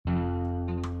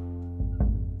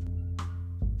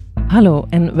Hallo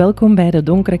en welkom bij de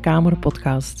Donkere Kamer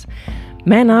podcast.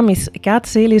 Mijn naam is Kaat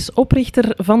Celis,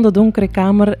 oprichter van de Donkere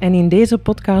Kamer en in deze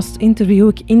podcast interview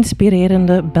ik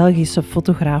inspirerende Belgische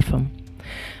fotografen.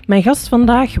 Mijn gast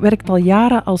vandaag werkt al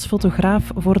jaren als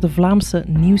fotograaf voor de Vlaamse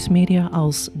nieuwsmedia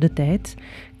als De Tijd,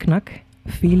 Knak,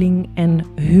 Feeling en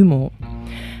Humo.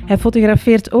 Hij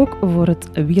fotografeert ook voor het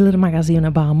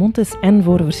wielermagazine Bahamontes en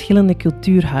voor verschillende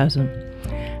cultuurhuizen.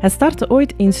 Hij startte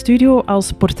ooit in studio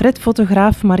als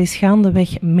portretfotograaf, maar is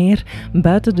gaandeweg meer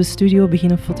buiten de studio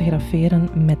beginnen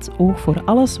fotograferen met oog voor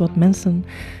alles wat mensen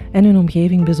en hun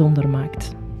omgeving bijzonder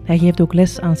maakt. Hij geeft ook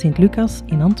les aan Sint-Lucas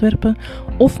in Antwerpen,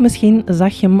 of misschien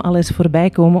zag je hem al eens voorbij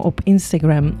komen op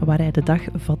Instagram, waar hij de dag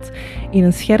vat in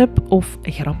een scherp of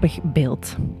grappig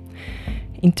beeld.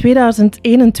 In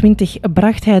 2021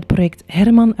 bracht hij het project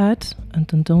Herman uit, een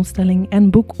tentoonstelling en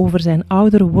boek over zijn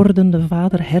ouder wordende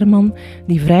vader Herman,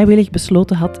 die vrijwillig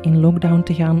besloten had in lockdown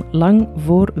te gaan, lang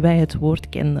voor wij het woord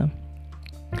kenden.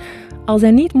 Als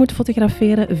hij niet moet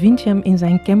fotograferen, vind je hem in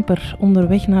zijn camper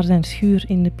onderweg naar zijn schuur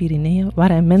in de Pyreneeën, waar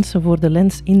hij mensen voor de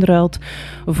lens inruilt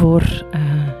voor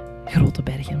grote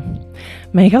bergen.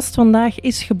 Mijn gast vandaag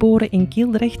is geboren in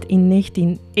Kieldrecht in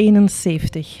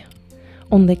 1971.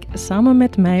 Ontdek samen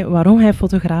met mij waarom hij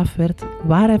fotograaf werd,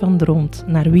 waar hij van droomt,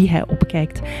 naar wie hij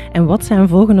opkijkt en wat zijn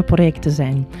volgende projecten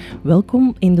zijn.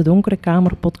 Welkom in de Donkere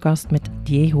Kamer podcast met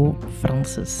Diego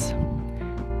Franssens.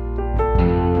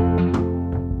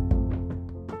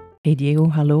 Hey Diego,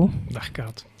 hallo. Dag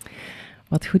Kaat.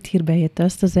 Wat goed hier bij je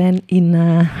thuis te zijn in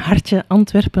hartje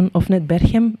Antwerpen of net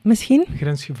Berchem misschien?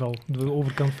 Grensgeval. De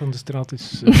overkant van de straat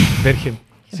is Berchem.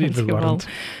 Zeer verwarrend.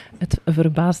 Het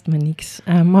verbaast me niks.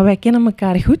 Maar wij kennen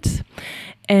elkaar goed.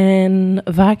 En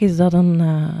vaak is dat een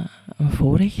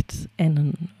voorrecht en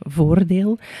een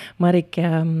voordeel. Maar ik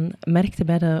merkte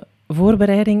bij de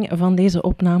voorbereiding van deze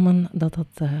opname dat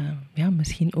dat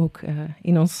misschien ook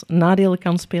in ons nadeel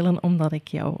kan spelen, omdat ik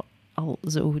jou al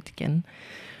zo goed ken.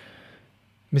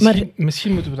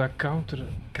 Misschien moeten we dat counteren.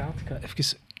 Kaat, ik ga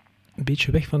even een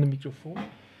beetje weg van de microfoon.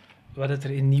 Wat het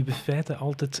er in Nieuwe Feiten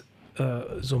altijd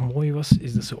zo mooi was,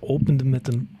 is dat ze opende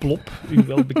met een plop, u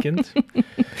wel bekend.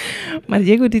 Maar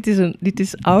Diego, dit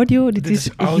is audio, dit is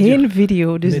geen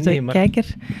video, dus de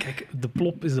kijker... Kijk, de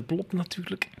plop is de plop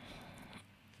natuurlijk.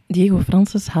 Diego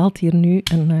Franssens haalt hier nu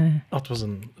Het was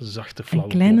een zachte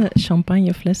flauwe een kleine plop.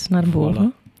 champagnefles naar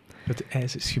boven. Voilà. Het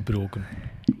ijs is gebroken.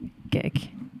 Kijk.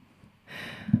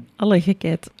 Alle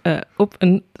gekheid op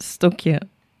een stokje.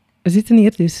 We zitten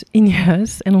hier dus in je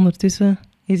huis en ondertussen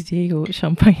is Diego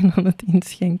champagne aan het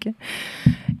inschenken.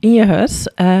 In je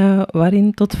huis,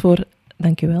 waarin tot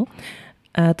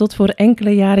voor enkele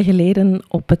jaren geleden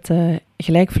op het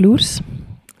gelijkvloers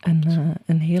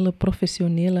een hele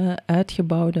professionele,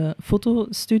 uitgebouwde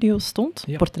fotostudio stond,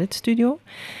 ja. Portretstudio.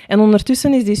 En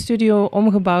ondertussen is die studio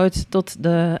omgebouwd tot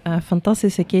de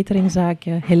fantastische cateringzaak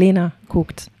Helena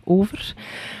Kookt Over.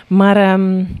 Maar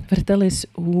vertel eens,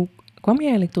 hoe kwam je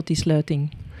eigenlijk tot die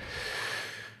sluiting?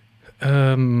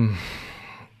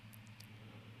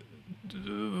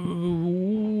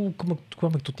 Hoe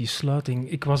kwam ik tot die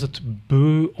sluiting? Ik was het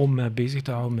beu om mij bezig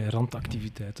te houden met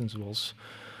randactiviteiten, zoals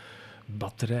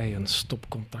batterijen,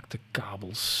 stopcontacten,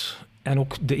 kabels. En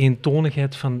ook de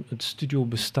eentonigheid van het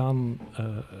studiobestaan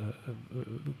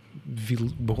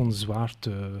begon zwaar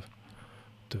te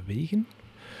wegen.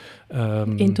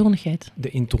 Eentonigheid? De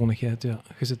eentonigheid, ja.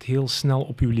 Je zit heel snel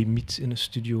op je limiet in een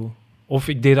studio. Of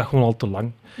ik deed dat gewoon al te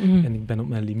lang. Mm-hmm. En ik ben op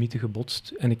mijn limieten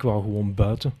gebotst. En ik wou gewoon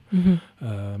buiten.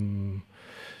 Mm-hmm.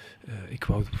 Ik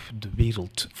wou de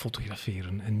wereld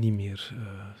fotograferen en niet meer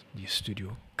die studio.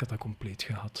 Ik had dat compleet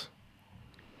gehad.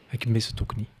 Ik mis het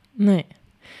ook niet. Nee.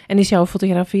 En is jouw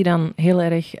fotografie dan heel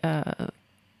erg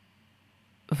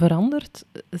veranderd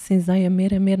sinds dat je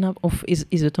meer en meer... Of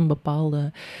is het een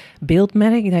bepaalde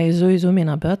beeldmerk dat je sowieso mee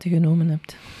naar buiten genomen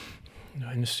hebt?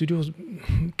 Ja, in de studio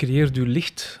creëert je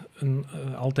licht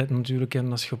altijd natuurlijk.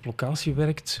 En als je op locatie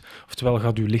werkt, oftewel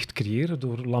gaat je licht creëren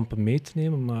door lampen mee te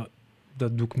nemen, maar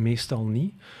dat doe ik meestal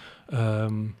niet.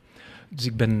 Dus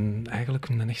ik ben eigenlijk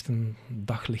echt een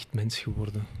daglichtmens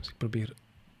geworden. Dus ik probeer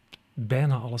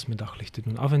bijna alles met daglicht te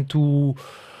doen. Af en toe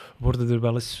worden er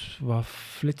wel eens wat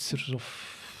flitsers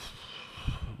of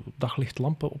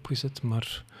daglichtlampen opgezet,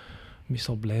 maar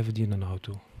meestal blijven die in een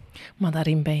auto. Maar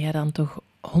daarin ben jij dan toch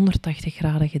 180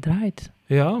 graden gedraaid?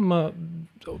 Ja, maar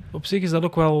op zich is dat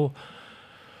ook wel...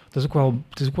 Het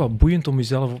is ook wel boeiend om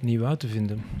jezelf opnieuw uit te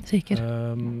vinden. Zeker.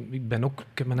 Ik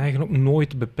heb mijn eigen ook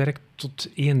nooit beperkt tot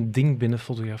één ding binnen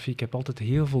fotografie. Ik heb altijd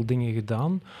heel veel dingen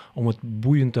gedaan om het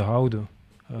boeiend te houden.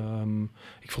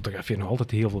 Ik fotografeer nog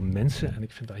altijd heel veel mensen en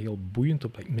ik vind dat heel boeiend,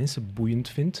 omdat ik mensen boeiend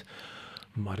vind.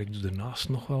 Maar ik doe daarnaast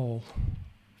nog wel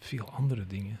veel andere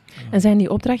dingen. En zijn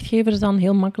die opdrachtgevers dan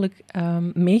heel makkelijk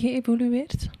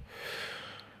meegeëvolueerd?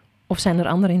 Of zijn er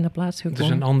anderen in de plaats gekomen? Er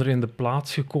zijn anderen in de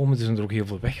plaats gekomen. Er zijn er ook heel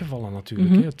veel weggevallen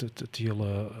natuurlijk. Hè. Het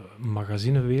hele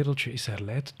magazinewereldje is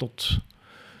herleid tot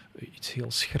iets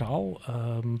heel schraal.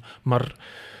 Maar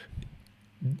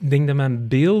ik denk dat mijn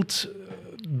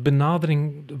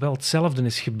beeldbenadering wel hetzelfde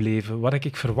is gebleven. Wat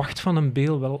ik verwacht van een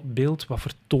beeld, wat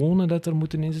voor tonen dat er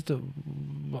moeten inzitten,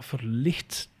 wat voor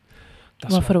licht.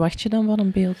 Wat verwacht je dan van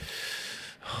een beeld?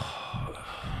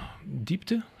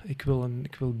 Diepte. Ik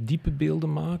wil diepe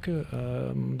beelden maken.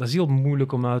 Dat is heel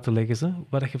moeilijk om uit te leggen,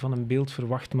 wat je van een beeld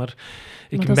verwacht. Maar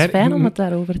dat is fijn om het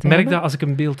daarover te hebben. Ik merk dat als ik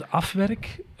een beeld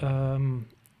afwerk,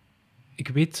 ik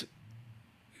weet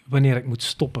wanneer ik moet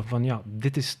stoppen. Van ja,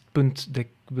 dit is het punt dat ik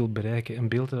wil bereiken. Een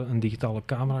beeld dat een digitale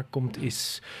camera komt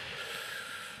is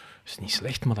niet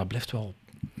slecht, maar dat blijft wel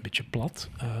een beetje plat.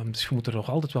 Dus je moet er nog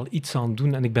altijd wel iets aan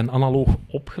doen. En ik ben analoog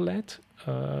opgeleid.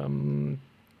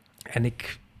 En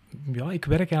ik werk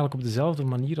eigenlijk op dezelfde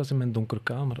manier als in mijn donkere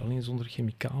kamer, alleen zonder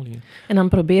chemicaliën. En dan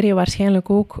probeer je waarschijnlijk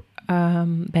ook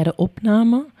bij de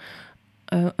opname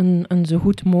een zo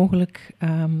goed mogelijk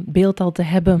beeld al te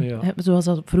hebben. Ja. Hè, zoals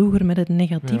dat vroeger met het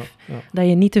negatief. Dat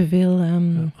je niet te veel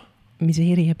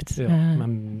miserie hebt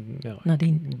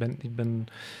nadien.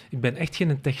 Ik ben echt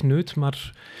geen techneut,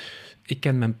 maar ik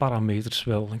ken mijn parameters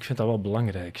wel. Ik vind dat wel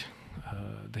belangrijk.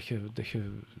 Dat je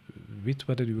weet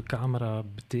wat je camera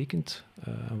betekent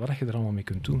en wat je er allemaal mee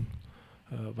kunt doen.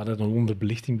 Wat dat een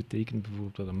onderbelichting betekent,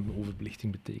 bijvoorbeeld, wat een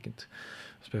overbelichting betekent.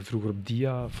 Als wij vroeger op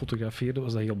dia fotografeerden,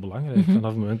 was dat heel belangrijk.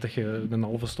 Vanaf het moment dat je een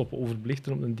halve stop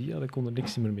overbelichtte op een dia, dan kon er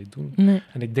niks meer mee doen. Nee.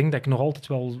 En ik denk dat ik nog altijd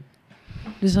wel...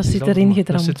 Dus dat zit erin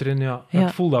gedramd. Dat zit erin, ja. Ik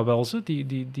voel dat wel, zo.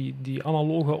 Die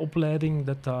analoge opleiding,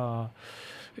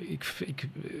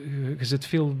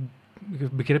 je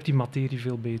begrijpt die materie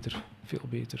veel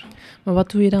beter. Maar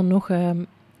wat doe je dan nog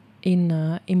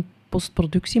in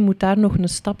postproductie? Moet daar nog een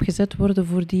stap gezet worden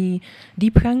voor die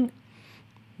diepgang?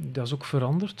 Dat is ook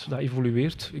veranderd, dat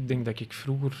evolueert. Ik denk dat ik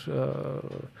vroeger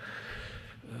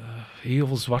heel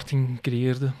veel zwarting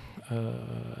creëerde.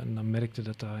 En dan merkte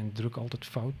dat in druk altijd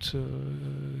fout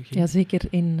ging. Ja, zeker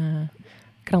in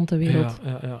krantenwereld.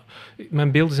 Ja.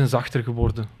 Mijn beelden zijn zachter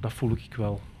geworden, dat voel ik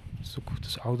wel. Het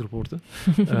is ouder worden.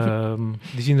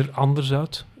 Die zien er anders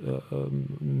uit.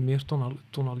 Meer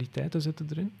tonaliteiten zitten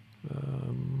erin.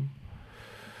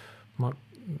 Maar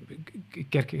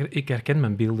ik herken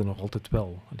mijn beelden nog altijd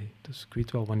wel. Dus ik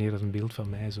weet wel wanneer het een beeld van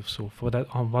mij is of zo.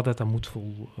 Aan wat dat moet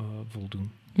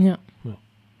voldoen. Ja.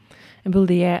 En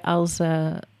wilde jij als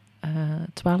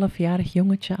 12-jarig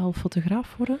jongetje al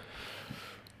fotograaf worden?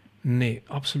 Nee,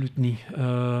 absoluut niet.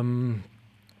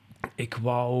 Ik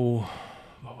wou...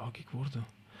 Wat wou ik worden?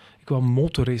 Ik wou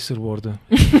motorracer worden.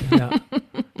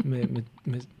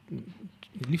 Met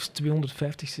liefst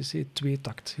 250 cc,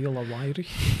 tweetakt. Heel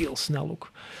lawaaierig, heel snel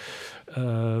ook.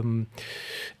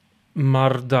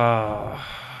 Maar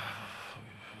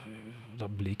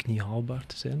dat bleek niet haalbaar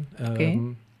te zijn.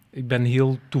 Ik ben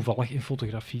heel toevallig in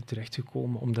fotografie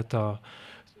terechtgekomen, omdat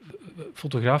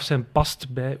fotograaf zijn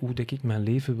past bij hoe dat ik mijn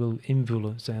leven wil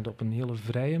invullen. Zijn op een hele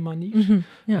vrije manier.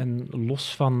 En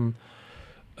los van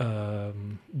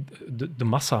de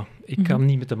massa. Ik kan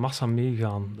niet met de massa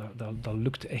meegaan. Dat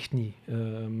lukt echt niet.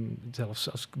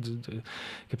 Zelfs als ik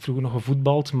heb vroeger nog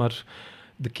gevoetbald, maar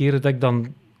de keren dat ik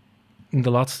dan in de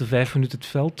laatste 5 minuten het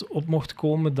veld op mocht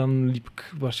komen, dan liep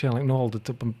ik waarschijnlijk nog altijd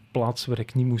op een plaats waar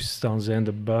ik niet moest staan,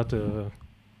 zijnde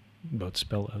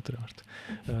buitenspel uiteraard.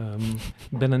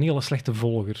 Ik ben een hele slechte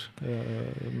volger.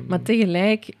 Maar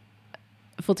tegelijk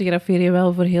fotografeer je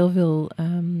wel voor heel veel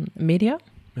media.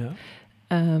 Ja.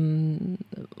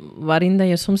 Waarin dat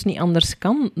je soms niet anders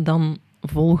kan dan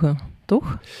volgen,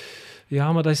 toch?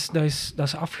 Ja, maar dat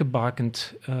is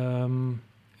afgebakend.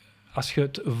 Als je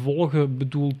het volgen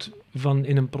bedoelt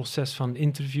in een proces van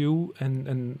interview,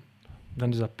 en dan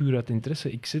is dat puur uit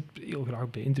interesse. Ik zit heel graag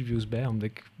bij interviews bij, omdat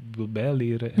ik wil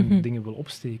bijleren en dingen wil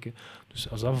opsteken. Dus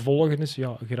als dat volgen is,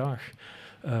 ja, graag.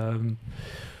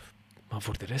 Maar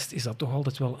voor de rest is dat toch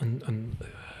altijd wel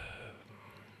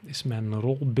is mijn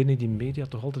rol binnen die media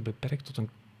toch altijd beperkt tot een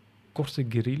korte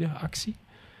guerrilla-actie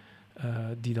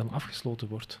die dan afgesloten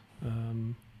wordt.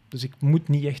 Dus ik moet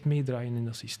niet echt meedraaien in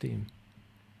dat systeem.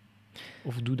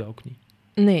 Of doe dat ook niet.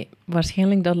 Nee,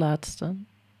 waarschijnlijk dat laatste.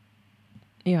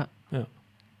 Ja.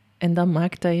 En dat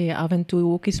maakt dat je je af en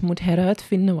toe ook eens moet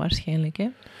heruitvinden waarschijnlijk, hè?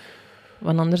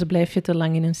 Want anders blijf je te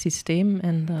lang in een systeem.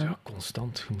 Ja,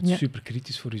 constant. Je moet super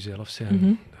kritisch voor jezelf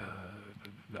zijn.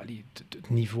 Het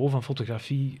niveau van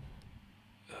fotografie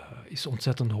is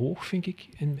ontzettend hoog, vind ik,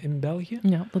 in België.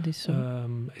 Ja, dat is zo.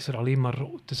 Het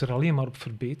is er alleen maar op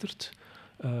verbeterd.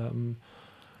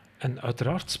 En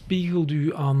uiteraard spiegelt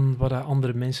u aan wat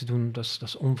andere mensen doen. Dat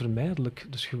is onvermijdelijk.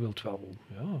 Dus je wilt wel,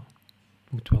 ja,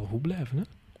 het moet wel goed blijven. Hè?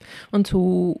 Want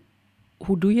hoe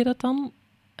doe je dat dan?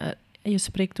 Je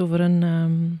spreekt over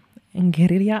een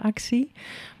guerrilla-actie,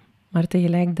 maar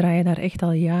tegelijk draai je daar echt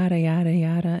al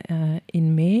jaren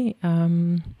in mee.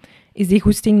 Is die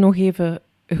goesting nog even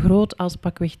groot als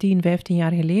pakweg 10, 15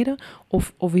 jaar geleden?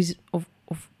 Of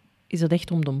is dat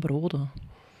echt om de broden?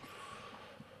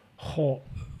 Goh,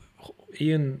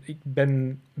 ik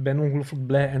ben ongelooflijk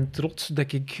blij en trots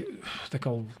dat ik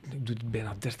doe het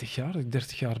bijna 30 jaar, dat ik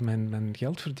 30 jaar mijn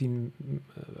geld verdien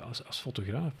als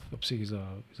fotograaf. Op zich is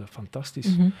dat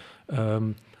fantastisch.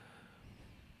 Mm-hmm.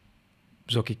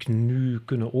 Zou ik nu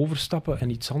kunnen overstappen en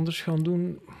iets anders gaan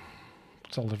doen?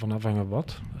 Het zal ervan afhangen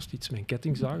wat. Als het iets met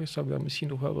kettingzagen is, zou ik dat misschien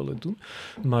nog wel willen doen.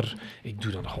 Maar ik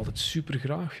doe dat nog altijd super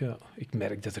graag. Ja. Ik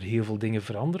merk dat er heel veel dingen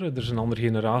veranderen. Er is een andere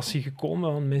generatie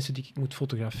gekomen aan mensen die ik moet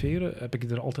fotograferen. Heb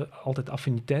ik er altijd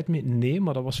affiniteit mee? Nee,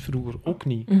 maar dat was vroeger ook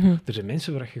niet. Mm-hmm. Er zijn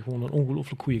mensen waar je gewoon een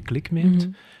ongelooflijk goede klik mee hebt.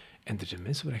 Mm-hmm. En er zijn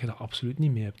mensen waar je dat absoluut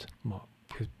niet mee hebt. Maar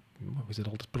je bent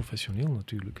altijd professioneel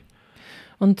natuurlijk.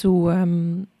 Want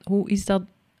hoe is dat?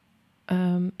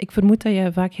 Ik vermoed dat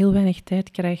je vaak heel weinig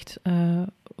tijd krijgt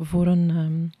voor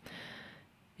een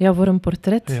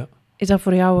portret. Ja. Is dat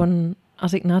voor jou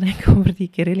als ik nadenk over die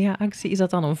guerrilla-actie, is dat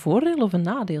dan een voordeel of een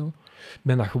nadeel? Ik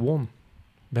ben dat gewoon.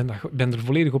 Ben er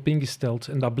volledig op ingesteld.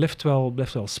 En dat blijft wel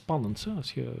spannend. Hè?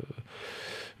 Als je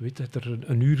weet dat er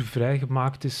een uur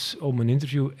vrijgemaakt is om een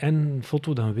interview en een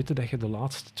foto, dan weet je dat je de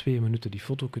laatste 2 minuten die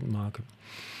foto kunt maken.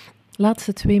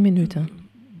 Laatste 2 minuten?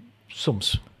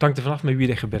 Soms. Het hangt er vanaf met wie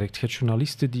je werkt. Je hebt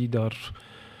journalisten die daar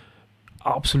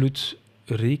absoluut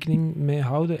rekening mee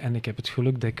houden. En ik heb het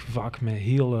geluk dat ik vaak met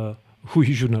hele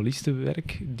goede journalisten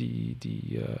werk,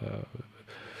 die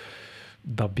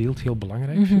dat beeld heel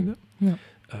belangrijk vinden. Ja.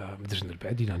 Er zijn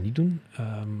erbij die dat niet doen.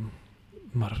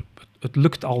 Maar het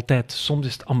lukt altijd. Soms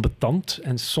is het ambetant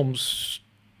en soms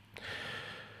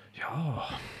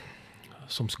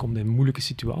komt je in moeilijke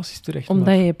situaties terecht.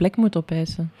 Omdat je je plek moet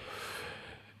opeisen.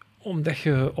 Omdat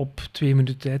je op 2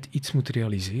 minuten tijd iets moet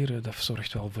realiseren, dat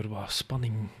zorgt wel voor wat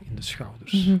spanning in de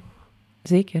schouders. Mm-hmm.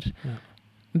 Zeker. Ja.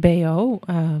 Bij jou,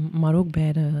 maar ook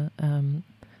bij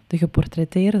de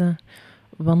geportretteerde.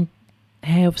 Want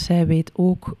hij of zij weet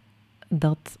ook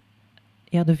dat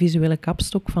de visuele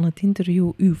kapstok van het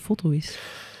interview uw foto is.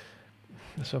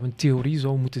 Dat zou een theorie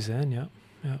zou moeten zijn, ja.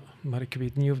 Maar ik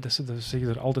weet niet of dat ze zich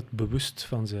er altijd bewust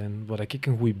van zijn. Wat ik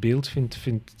een goed beeld vind,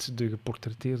 vindt de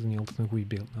geportretteerde niet altijd een goed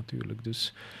beeld natuurlijk.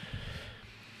 Dus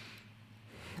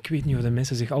ik weet niet of de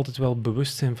mensen zich altijd wel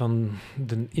bewust zijn van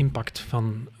de impact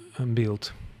van een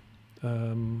beeld.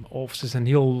 Of ze zijn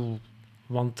heel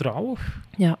wantrouwig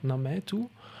naar mij toe.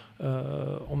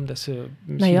 Omdat ze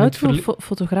naar jou toe,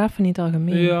 fotografen in het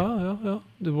algemeen. Ja.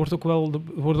 Er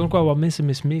worden ook wel wat mensen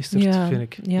mismeesterd, vind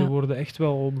ik. Ja. Er worden echt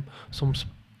wel soms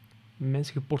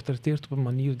mensen geportretteerd op een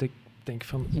manier dat ik denk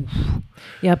van oef.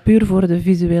 Ja, puur voor de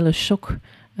visuele shock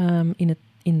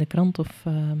in de krant of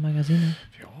magazine.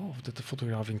 Ja, of dat de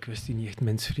fotograaf in kwestie niet echt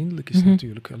mensvriendelijk is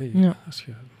natuurlijk. Allee, je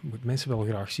moet mensen wel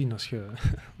graag zien als je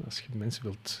mensen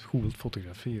goed wilt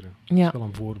fotograferen. Dat is wel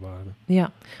een voorwaarde.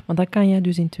 Ja, maar dat kan jij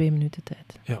dus in 2 minuten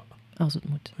tijd. Ja. Als het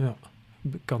moet. Ja,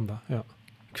 kan dat, ja.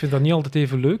 Ik vind dat niet altijd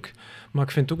even leuk, maar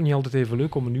ik vind het ook niet altijd even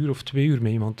leuk om 1 uur of 2 uur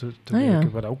met iemand te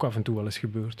werken, wat ook af en toe wel eens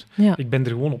gebeurt. Ja. Ik ben er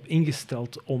gewoon op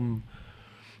ingesteld om...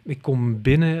 Ik kom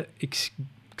binnen, ik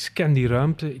scan die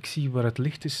ruimte, ik zie waar het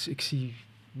licht is, ik zie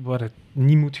waar het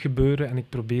niet moet gebeuren en ik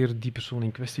probeer die persoon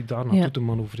in kwestie daar naartoe te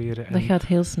manoeuvreren. Dat gaat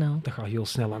heel snel. Dat gaat heel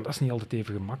snel en dat is niet altijd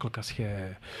even gemakkelijk als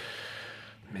jij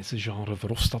mensen genre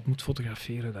Verhofstadt moet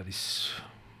fotograferen. Dat is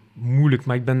moeilijk,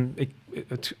 maar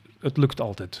het lukt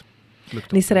altijd.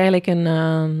 Is er eigenlijk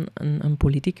een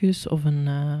politicus of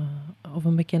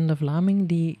een bekende Vlaming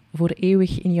die voor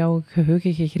eeuwig in jouw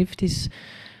geheugen gegrift is,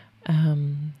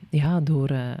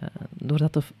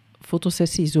 doordat de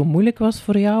fotosessie zo moeilijk was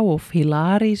voor jou, of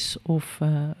hilarisch, of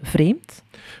vreemd?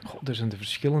 Goh, er zijn de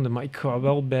verschillende, maar ik ga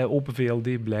wel bij Open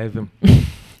VLD blijven.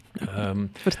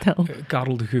 Vertel.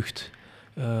 Karel de Gucht.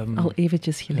 Al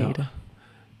eventjes geleden. Ja.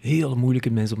 Hele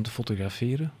moeilijke mensen om te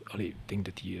fotograferen. Allee, ik denk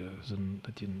dat hij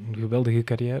een geweldige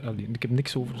carrière... Allee,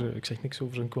 ik zeg niks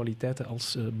over zijn kwaliteiten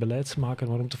als beleidsmaker,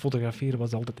 maar om te fotograferen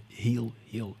was altijd heel,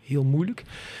 heel, heel moeilijk.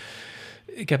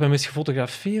 Ik heb hem eens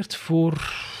gefotografeerd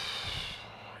voor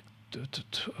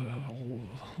het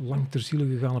lang ter ziele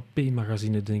gegaane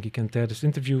P-magazine, denk ik. En tijdens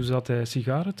het interview zat hij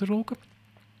sigaren te roken.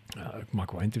 Ik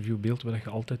maak wat interviewbeeld, waar je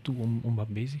altijd toe om wat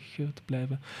bezig te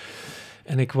blijven.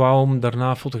 En ik wou hem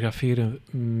daarna fotograferen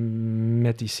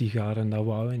met die sigaar en dat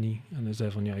wou hij niet. En hij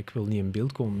zei van, ja, ik wil niet in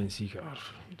beeld komen met een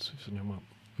sigaar. Dus ik zei, ja, maar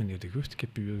meneer De Gucht, ik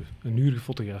heb u een uur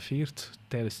gefotografeerd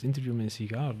tijdens het interview met een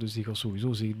sigaar, dus die gaat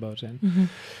sowieso zichtbaar zijn. Mhm.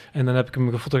 En dan heb ik hem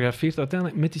gefotografeerd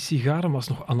uiteindelijk met die sigaren, was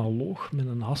nog analoog, met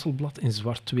een Hasselblad in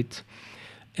zwart-wit.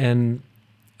 En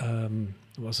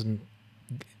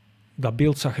dat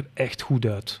beeld zag er echt goed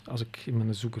uit, als ik in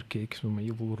mijn zoeker keek, zo met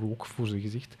heel veel rook voor zijn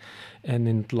gezicht. En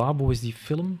in het labo is die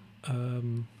film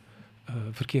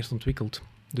verkeerd ontwikkeld.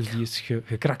 Dus die is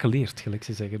gekrakeleerd, gelijk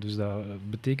ze zeggen. Dus dat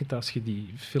betekent als je die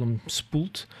film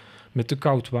spoelt met te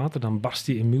koud water, dan barst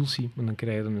die emulsie en dan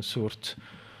krijg je een soort...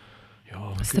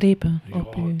 Ja, strepen ja,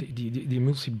 op u. Die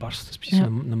emulsie barst. Dat is precies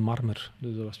een marmer.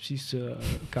 Dus dat was precies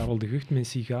Karel de Gucht met een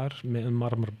sigaar met een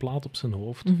marmerplaat op zijn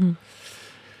hoofd. Mhm.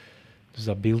 Dus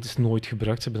dat beeld is nooit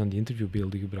gebruikt. Ze hebben dan die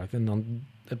interviewbeelden gebruikt. En dan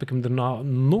heb ik hem daarna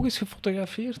nog eens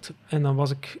gefotografeerd. En dan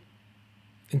was ik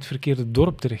in het verkeerde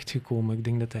dorp terechtgekomen. Ik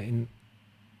denk dat hij in...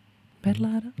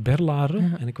 Berlaren.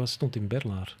 Ja. En ik stond in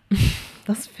Berlaar.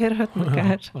 Dat is ver uit elkaar.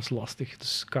 Ja, dat is lastig.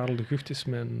 Dus Karel de Gucht is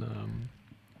mijn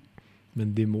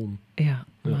demon. Ja,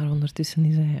 maar ondertussen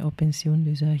is hij op pensioen,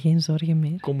 dus geen zorgen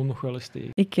meer. Ik kom hem nog wel eens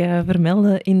tegen. Ik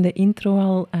vermeldde in de intro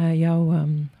al jouw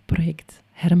project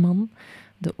Herman,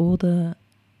 de ode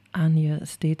aan je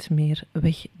steeds meer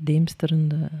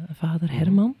wegdeemsterende vader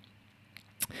Herman.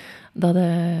 Dat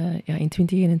in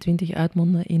 2021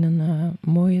 uitmondde in een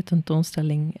mooie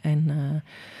tentoonstelling en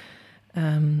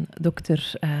Dr.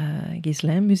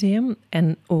 Gislijn Museum.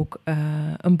 En ook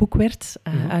een boek werd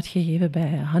uitgegeven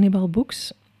bij Hannibal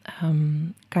Books.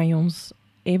 Kan je ons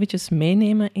eventjes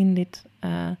meenemen in dit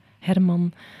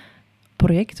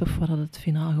Herman-project, of wat het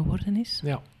finaal geworden is?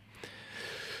 Ja.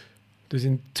 Dus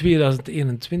in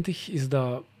 2021 is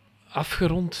dat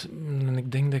afgerond. En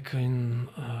ik denk dat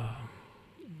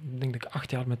ik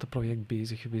 8 jaar met het project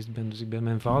bezig geweest ben. Dus ik ben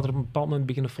mijn vader op een bepaald moment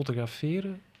beginnen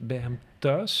fotograferen bij hem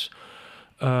thuis.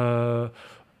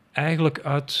 Eigenlijk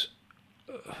uit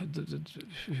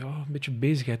een beetje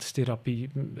bezigheidstherapie.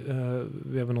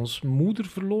 We hebben ons moeder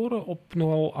verloren op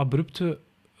nogal abrupte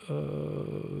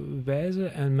wijze.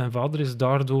 En mijn vader is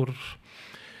daardoor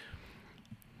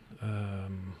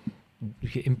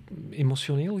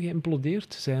emotioneel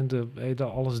geïmplodeerd. Hij had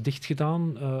alles dicht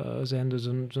gedaan. Zijn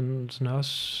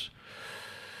huis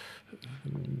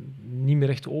niet meer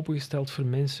echt opengesteld voor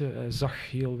mensen. Hij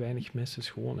zag heel weinig mensen.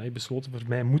 Gewoon, hij besloot, voor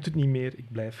mij moet het niet meer.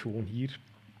 Ik blijf gewoon hier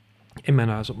in mijn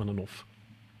huis op mijn hof.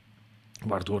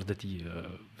 Waardoor dat hij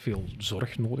veel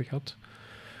zorg nodig had.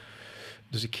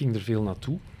 Dus ik ging er veel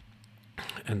naartoe.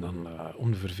 En dan,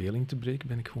 om de verveling te breken,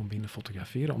 ben ik gewoon beginnen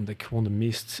fotograferen, omdat ik gewoon de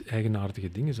meest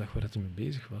eigenaardige dingen zag waar hij mee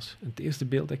bezig was. En het eerste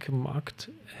beeld dat ik gemaakt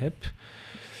heb,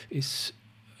 is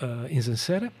in zijn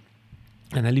serre.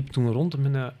 En hij liep toen rond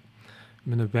met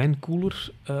een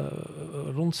wijnkoeler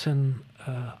rond zijn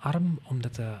arm,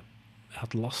 omdat hij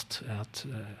had last. Hij had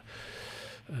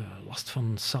last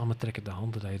van samentrekkende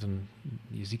handen, dat je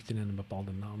die ziekte in een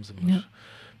bepaalde naam zit. Ja.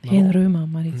 Geen reuma,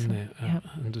 maar iets. Nee, ja.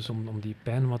 En dus om die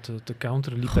pijn wat te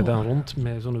counteren, liep hij dan rond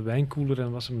met zo'n wijnkoeler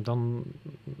en was hem dan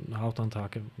hout aan het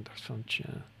haken. Ik dacht van, tja.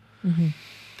 Mm-hmm.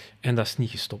 En dat is niet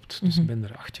gestopt. Dus ik ben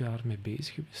er 8 jaar mee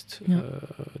bezig geweest. Ja.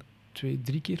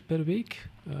 2-3 keer per week.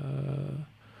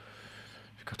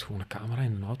 Ik had gewoon een camera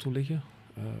in een auto liggen.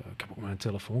 Ik heb ook met mijn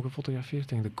telefoon gefotografeerd. Ik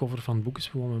denk de cover van het boek is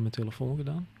gewoon met mijn telefoon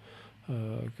gedaan.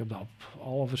 Ik heb dat op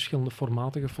alle verschillende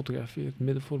formaten gefotografeerd.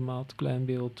 Middenformaat,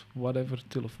 kleinbeeld, whatever,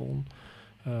 telefoon.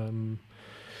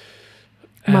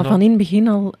 Maar van in het begin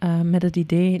al met het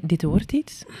idee, dit wordt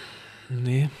iets?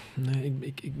 Nee,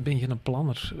 ik ben geen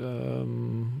planner.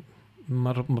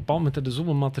 Maar op een bepaald moment heb je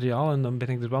zoveel materiaal en dan ben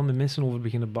ik er wel met mensen over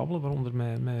beginnen babbelen, waaronder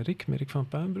met Rick van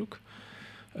Puinbroek.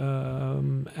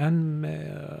 En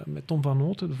met Tom van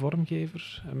Noten, de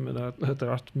vormgever. En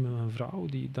uiteraard met mijn vrouw,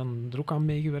 die dan er ook aan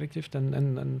meegewerkt heeft.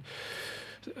 En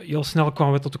heel snel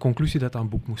kwamen we tot de conclusie dat dat een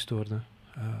boek moest worden.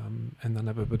 En dan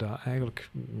hebben we dat eigenlijk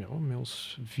met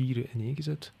ons 4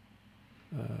 ineengezet.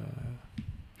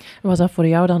 Was dat voor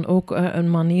jou dan ook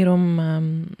een manier om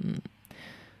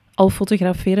al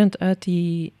fotograferend uit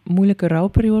die moeilijke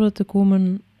rouwperiode te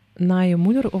komen na je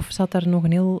moeder? Of zat daar nog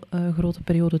een heel grote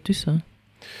periode tussen?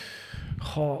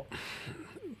 Goh,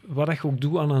 wat je ook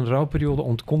doet aan een rouwperiode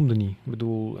ontkomt er niet. Ik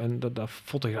bedoel, en dat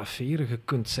fotograferen, je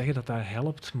kunt zeggen dat dat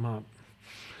helpt, maar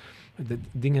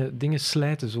de dingen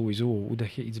slijten sowieso. Hoe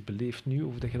dat je iets beleeft nu,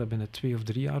 of dat je dat binnen 2 of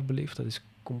 3 jaar beleeft, dat is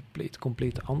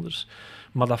compleet anders.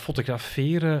 Maar dat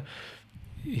fotograferen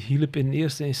hielp in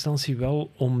eerste instantie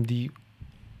wel om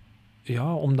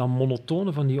om dat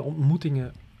monotone van die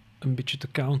ontmoetingen een beetje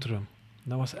te counteren.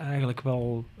 Dat was eigenlijk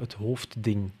wel het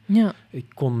hoofdding. Ja. Ik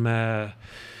kon mij...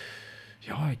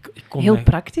 Ja, ik kon Heel mij...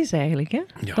 praktisch eigenlijk, hè?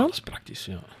 Ja, Dan? dat is praktisch,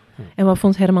 ja. En wat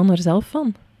vond Herman er zelf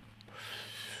van?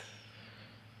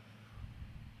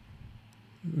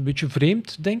 Een beetje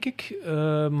vreemd, denk ik.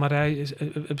 Maar hij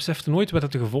besefte nooit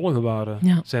wat de gevolgen waren.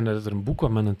 Ja. Zijn dat er een boek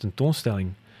kwam met een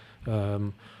tentoonstelling.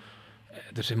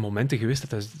 Er zijn momenten geweest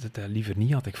dat hij liever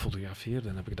niet had ik fotografeerde.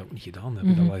 Dan heb ik dat ook niet gedaan. Dan heb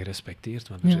ik dat wel gerespecteerd.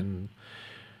 Maar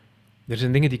er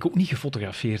zijn dingen die ik ook niet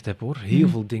gefotografeerd heb, hoor. Heel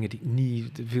veel dingen die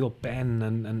niet... Veel pijn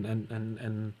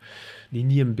en die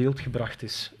niet in beeld gebracht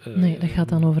is. Nee, dat gaat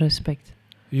dan over respect.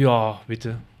 Ja, weet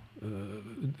je.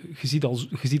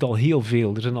 Je ziet al heel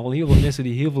veel. Er zijn al heel veel mensen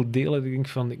die heel veel delen. Die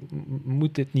denken van, ik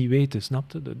moet dit niet weten,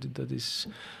 snap je? Dat is...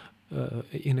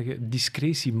 enige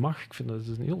discretie mag. Ik vind dat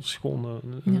een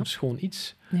heel schoon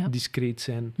iets. Ja. Discreet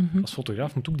zijn. Als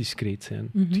fotograaf moet ook discreet zijn.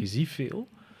 Je ziet veel.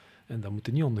 En dat moet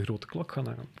er niet om de grote klok gaan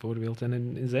hangen, bijvoorbeeld.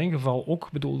 En in zijn geval ook,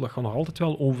 bedoel, dat gaat nog altijd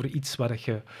wel over iets waar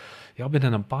je... Ja,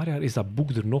 binnen een paar jaar is dat boek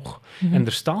er nog. En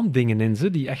er staan dingen in ze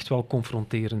die echt wel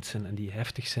confronterend zijn en die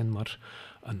heftig zijn, maar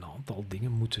een aantal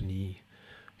dingen moeten niet...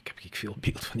 Ik heb veel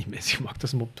beeld van die mensen gemaakt als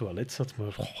ze op het toilet zat, maar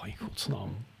in godsnaam...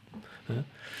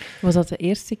 Was dat de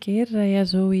eerste keer dat jij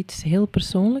zoiets heel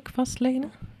persoonlijk vastlegde?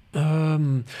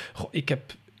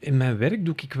 In mijn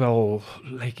werk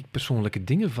leg ik persoonlijke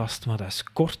dingen vast, maar dat is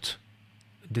kort.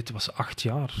 Dit was 8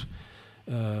 jaar.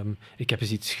 Ik heb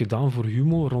eens iets gedaan voor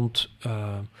humor rond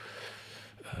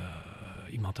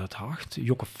iemand uit Haagt,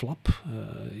 Jokke Flap.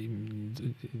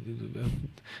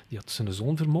 Die had zijn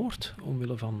zoon vermoord,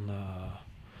 omwille van...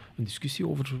 een discussie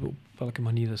over op welke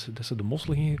manier dat ze de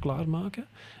mosselen gingen klaarmaken.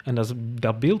 En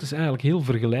dat beeld is eigenlijk heel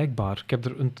vergelijkbaar. Ik heb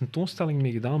er een tentoonstelling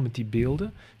mee gedaan met die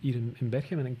beelden, hier in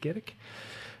Berchem in een kerk.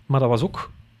 Maar dat was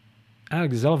ook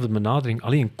eigenlijk dezelfde benadering,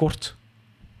 alleen kort.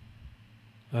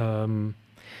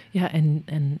 Ja, en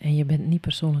je bent niet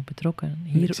persoonlijk betrokken.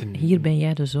 Hier ben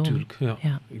jij de zoon. Tuurlijk,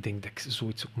 ja. Ik denk dat ik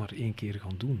zoiets ook maar 1 keer ga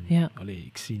doen. Ja. Allee,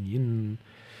 ik zie niet in...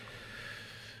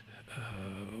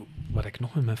 wat ik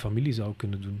nog met mijn familie zou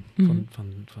kunnen doen,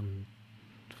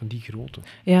 van die grootte.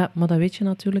 Ja, maar dat weet je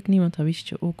natuurlijk niet, want dat wist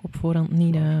je ook op voorhand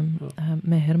niet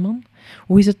met Herman.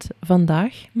 Hoe is het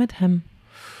vandaag met hem?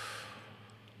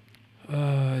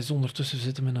 Hij is ondertussen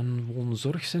zitten met een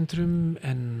woonzorgcentrum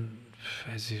en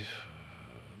hij is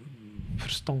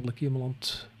verstandelijk helemaal aan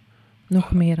het...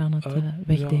 Nog meer aan het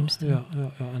wegdeemsten. Ja,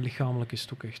 en lichamelijk is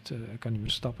het ook echt... hij kan niet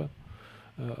meer stappen.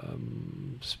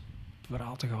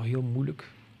 Praten gaat heel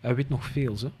moeilijk. Hij weet nog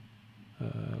veel, hè.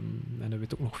 En hij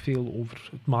weet ook nog veel over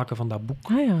het maken van dat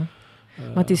boek. Ah ja.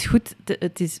 Maar het is goed,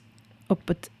 het is op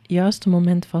het juiste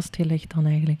moment vastgelegd dan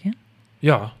eigenlijk, hè?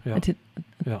 Ja.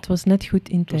 Het was net goed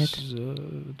in tijd.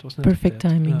 Het was net perfect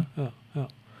timing.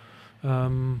 Ja.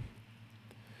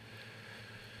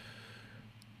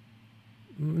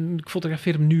 Ik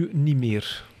fotografeer hem nu niet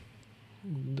meer.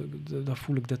 Dat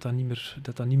voel ik dat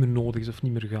niet meer nodig is of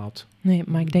niet meer gaat. Nee,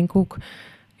 maar ik denk ook,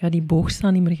 die boog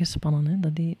staat niet meer gespannen,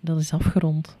 hè? Dat is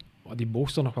afgerond. Die boog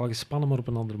staat nog wel gespannen, maar op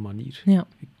een andere manier. Ja.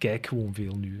 Ik kijk gewoon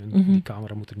veel nu en die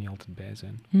camera moet er niet altijd bij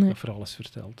zijn. Nee. Dat voor alles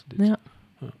vertelt. Ja,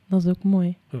 dat is ook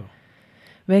mooi. Ja.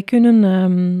 Wij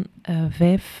kunnen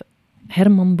 5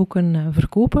 Herman-boeken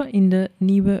verkopen in de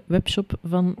nieuwe webshop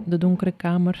van De Donkere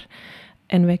Kamer.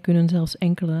 En wij kunnen zelfs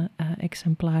enkele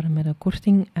exemplaren met een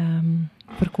korting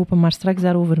verkopen, maar straks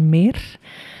daarover meer.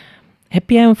 Heb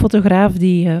jij een fotograaf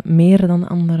die meer dan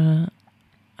anderen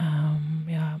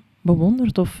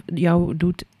bewondert of jou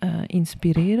doet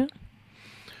inspireren?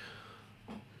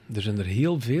 Er zijn er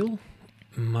heel veel,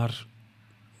 maar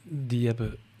die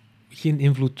hebben geen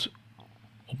invloed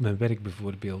op mijn werk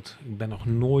bijvoorbeeld. Ik ben nog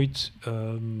nooit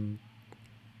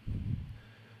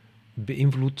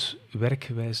beïnvloed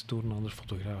werkgewijs door een andere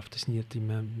fotograaf. Het is niet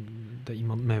dat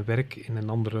iemand mijn werk in een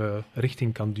andere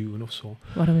richting kan duwen of zo.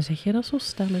 Waarom zeg je dat zo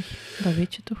stellig? Dat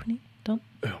weet je toch niet dan?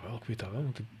 Jawel, ik weet dat wel,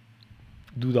 want ik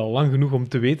doe dat al lang genoeg om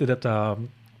te weten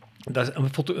dat is een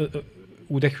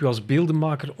hoe dat je als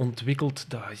beeldenmaker ontwikkelt,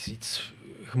 dat is iets...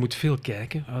 Je moet veel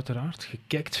kijken, uiteraard. Je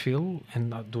kijkt veel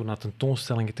en door naar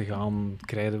tentoonstellingen te gaan,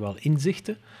 krijg je wel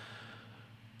inzichten.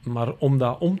 Maar om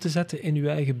dat om te zetten in je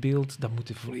eigen beeld, dat moet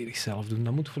je volledig zelf doen.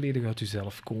 Dat moet volledig uit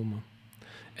jezelf komen.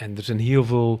 En er zijn heel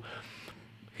veel...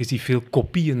 Je ziet veel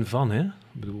kopieën van, hè. Ik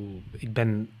bedoel, ik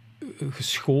ben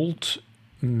geschoold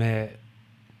met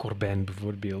Corbijn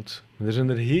bijvoorbeeld. Er zijn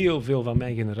er heel veel van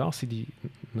mijn generatie die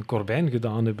een Corbijn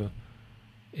gedaan hebben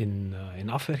in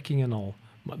afwerkingen al.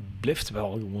 Maar het blijft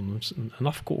wel gewoon een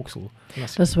afkooksel.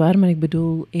 Dat is waar, maar ik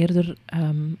bedoel eerder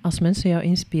als mensen jou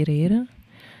inspireren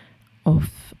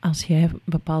of als jij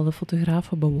bepaalde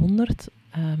fotografen bewondert,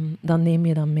 dan neem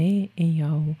je dat mee in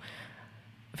jouw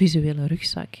visuele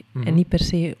rugzak. Mhm. En niet per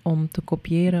se om te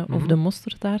kopiëren of Mhm. de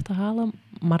mosterd te halen,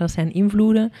 maar dat zijn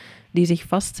invloeden die zich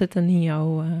vastzetten in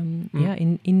jouw,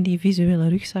 in die visuele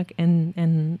rugzak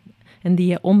en die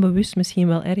je onbewust misschien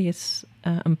wel ergens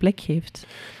een plek geeft.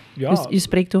 Ja, Dus je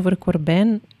spreekt over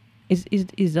Corbijn.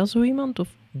 Is dat zo iemand? Of?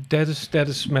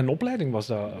 tijdens mijn opleiding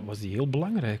was die heel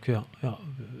belangrijk. Ja.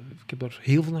 Ik heb er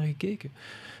heel veel naar gekeken.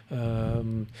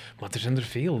 Maar er zijn er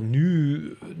veel.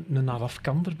 Nu, een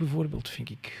Arafkander bijvoorbeeld, vind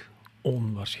ik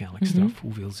onwaarschijnlijk straf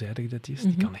hoe veelzijdig dat is.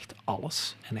 Die kan echt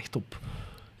alles en echt op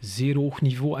zeer hoog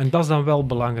niveau. En dat is dan wel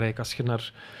belangrijk. Als je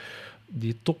naar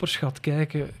die toppers gaat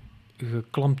kijken, je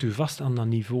klampt je vast aan dat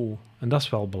niveau. En dat is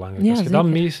wel belangrijk. Ja, als je zeker.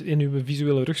 dat mee in je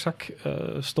visuele rugzak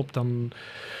stopt, dan...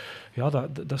 Ja,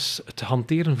 dat is het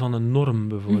hanteren van een norm,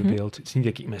 bijvoorbeeld. Het is niet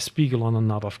dat ik mij spiegel aan een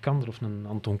Nadav Kander of een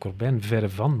Anton Corbijn, verre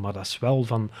van, maar dat is wel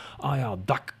van,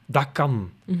 dat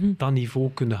kan, dat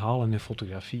niveau kunnen halen in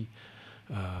fotografie.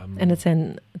 En het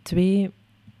zijn 2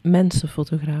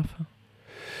 mensenfotografen.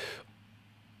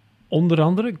 Onder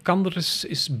andere, Kander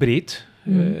is breed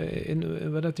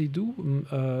in wat hij doet.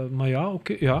 Maar ja,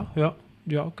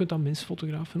 je kunt dat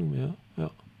mensenfotografen noemen,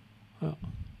 ja.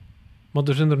 Maar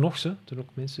er zijn er nog, hè. Er zijn ook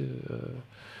mensen...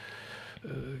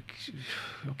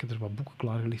 ik heb er wat boeken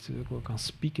klaargelegd dat ik wel kan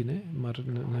spieken, hè. Maar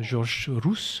een Georges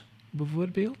Roes,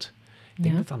 bijvoorbeeld. Ik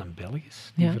denk dat dat een Belg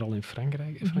is, die vooral in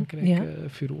Frankrijk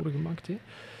furoren gemaakt heeft.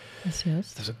 Dat is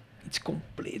juist. Dat is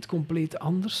iets compleet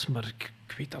anders, maar ik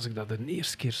weet, als ik dat de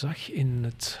eerste keer zag in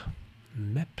het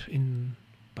MAP in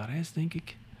Parijs, denk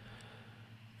ik.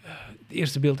 Het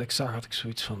eerste beeld dat ik zag, had ik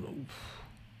zoiets van...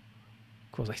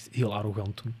 Ik was echt heel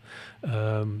arrogant toen.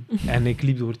 En ik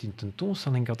liep door die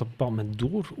tentoonstelling. Ik had op een bepaald moment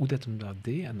door hoe dat hem dat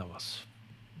deed. En dat was...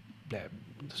 Dat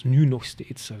is nu nog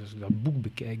steeds... Als ik dat boek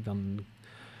bekijk, dan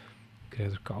krijg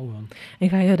je er kou van. En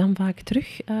ga je dan vaak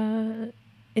terug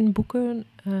in boeken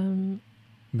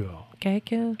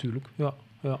kijken? Natuurlijk. Ja.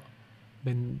 Ik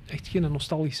ben echt geen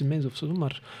nostalgische mens of zo,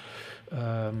 maar...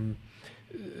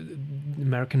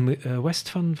 American West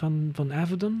van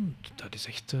Avedon, dat is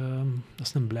echt... dat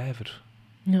is een blijver.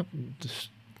 Ja.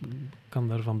 Dus ik kan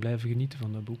daarvan blijven genieten,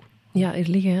 van dat boek. Ja, er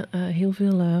liggen heel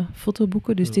veel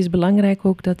fotoboeken, dus het is belangrijk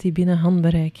ook dat die binnen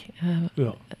handbereik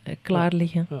klaar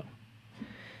liggen. Ja.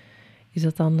 Is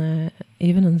dat dan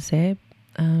even een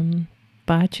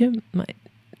zijpaadje? Maar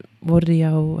worden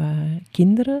jouw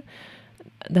kinderen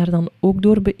daar dan ook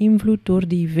door beïnvloed door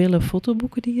die vele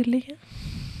fotoboeken die hier liggen?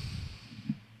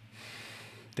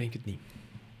 Ik denk het niet.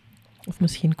 Of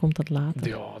misschien komt dat later.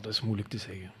 Ja, dat is moeilijk te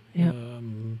zeggen. Ja.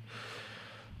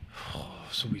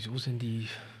 Sowieso zijn die... Het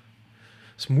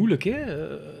is moeilijk, hè.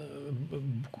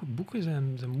 Boeken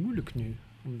zijn moeilijk nu.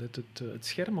 Omdat het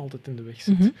scherm altijd in de weg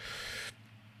zit.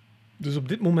 Dus op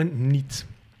dit moment niet.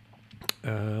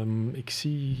 Ik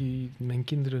zie mijn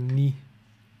kinderen niet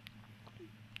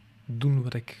doen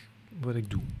wat ik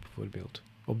doe, bijvoorbeeld.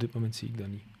 Op dit moment zie ik dat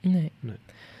niet. Nee.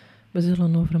 We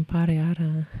zullen over een paar jaar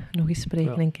nog eens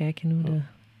spreken en kijken hoe de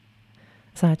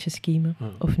zaadjes kiemen,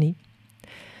 of niet.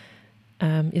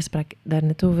 Je sprak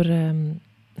daarnet over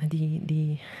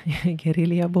die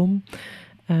guerrillabom,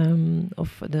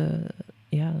 of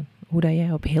hoe dat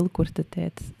jij op heel korte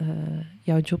tijd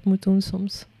jouw job moet doen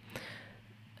soms.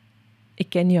 Ik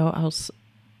ken jou als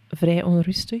vrij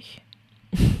onrustig.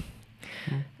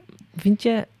 Vind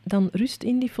je dan rust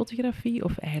in die fotografie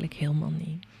of eigenlijk helemaal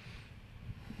niet?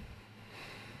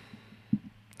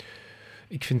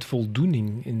 Ik vind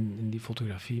voldoening in die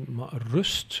fotografie, maar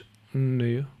rust,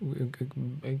 nee.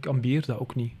 Ik ambieer dat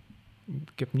ook niet.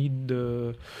 Ik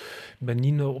ben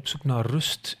niet op zoek naar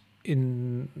rust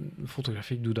in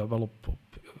fotografie. Ik doe dat wel op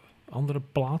andere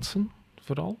plaatsen,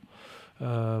 vooral.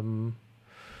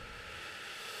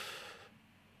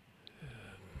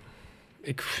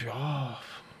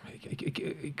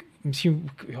 Misschien,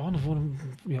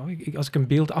 als ik een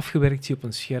beeld afgewerkt zie op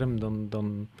een scherm,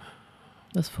 dan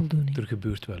dat is voldoening. Er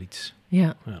gebeurt wel iets.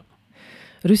 Ja.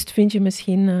 Rust vind je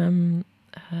misschien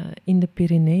in de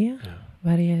Pyreneeën,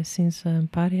 waar je sinds een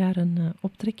paar jaar een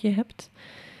optrekje hebt.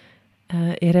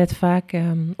 Je rijdt vaak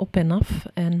op en af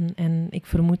en ik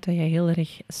vermoed dat je heel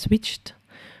erg switcht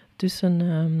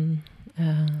tussen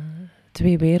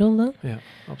 2 werelden. Ja,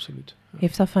 absoluut. Ja.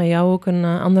 Heeft dat van jou ook een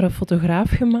andere fotograaf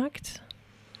gemaakt?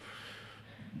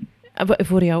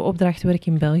 Voor jouw opdrachtwerk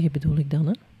in België bedoel ik dan,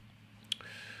 hè?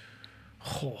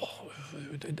 Goh,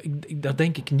 dat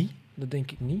denk ik niet.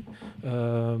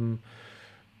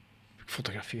 Ik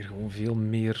fotografeer gewoon veel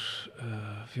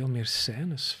meer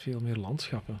scènes, veel meer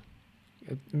landschappen.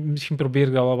 Misschien probeer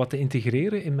ik dat wel wat te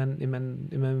integreren in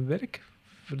mijn werk.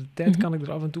 voor de tijd kan ik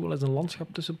er af en toe wel eens een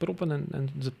landschap tussen proppen en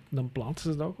dan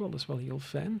plaatsen ze dat ook wel. Dat is wel heel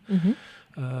fijn.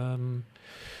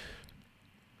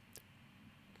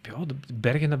 Ja, de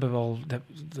bergen hebben wel...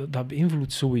 Dat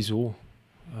beïnvloedt sowieso.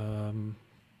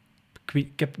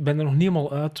 Ik ben er nog niet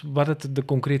helemaal uit wat het de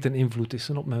concrete invloed is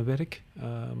op mijn werk.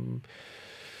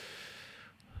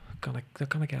 Dat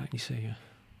kan ik eigenlijk niet zeggen.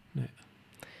 Nee.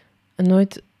 En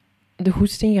nooit de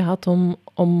goesting gehad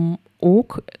om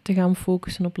ook te gaan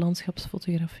focussen op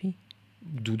landschapsfotografie?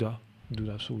 Doe dat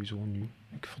sowieso nu.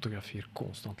 Ik fotografeer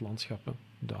constant landschappen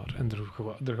daar. En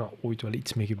er gaat ooit wel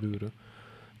iets mee gebeuren.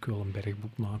 Ik wil een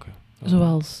bergboek maken.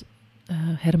 Zoals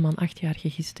Herman 8 jaar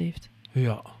gegist heeft.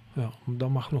 Ja, dat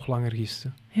mag nog langer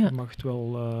gisten. Ja. Dat mag het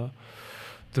wel...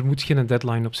 er moet geen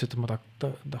deadline op zitten, maar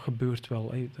dat gebeurt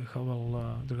wel. Er gaat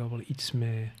wel iets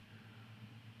mee...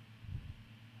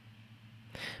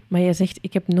 Maar jij zegt,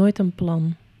 ik heb nooit een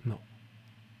plan. No.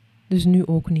 Dus nu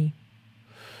ook niet.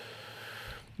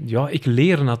 Ja, ik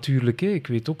leer natuurlijk. Hè. Ik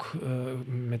weet ook,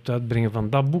 met het uitbrengen van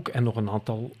dat boek en nog een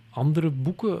aantal andere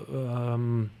boeken,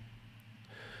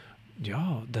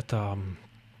 dat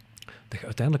je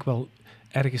uiteindelijk wel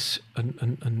ergens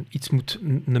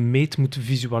een meet moet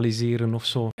visualiseren of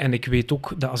zo. En ik weet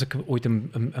ook dat als ik ooit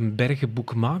een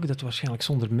bergenboek maak, dat het waarschijnlijk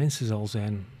zonder mensen zal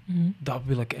zijn. Dat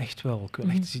wil ik echt wel. Ik wil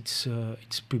echt iets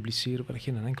publiceren waar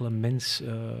geen enkele mens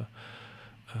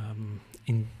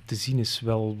in te zien is.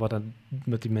 Wel wat dat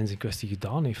met die mens in kwestie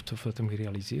gedaan heeft of wat hem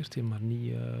gerealiseerd heeft, maar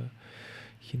niet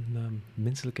geen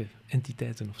menselijke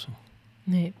entiteiten of zo.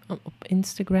 Nee, op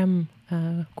Instagram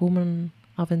komen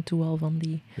af en toe al van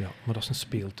die... Ja, maar dat is een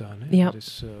speeltuin. Hè? Ja.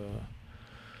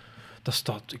 Dat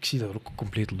staat, ik zie daar ook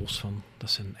compleet los van.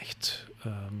 Dat zijn echt...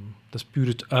 dat is puur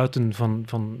het uiten van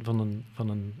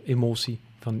een emotie,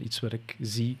 van iets wat ik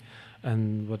zie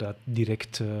en wat dat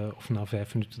direct of na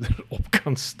 5 minuten erop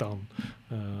kan staan.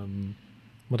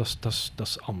 Maar dat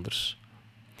is anders.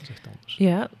 Dat is echt anders.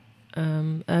 Ja,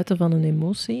 uiten van een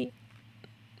emotie,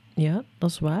 ja, dat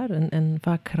is waar en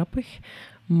vaak grappig,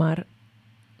 maar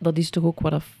dat is toch ook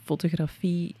wat dat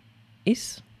fotografie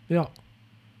is? Ja,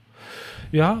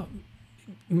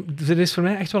 er is voor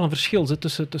mij echt wel een verschil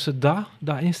tussen dat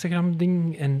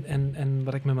Instagram-ding en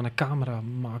wat ik met mijn camera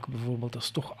maak bijvoorbeeld. Dat is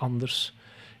toch anders.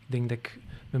 Ik denk dat ik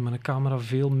met mijn camera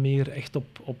veel meer echt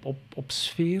op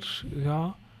sfeer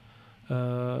ga.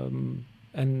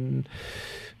 En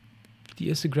die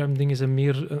Instagram-dingen zijn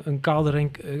meer een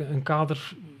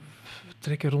kader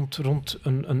trekken rond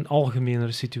een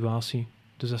algemenere situatie.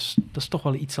 Dus dat is toch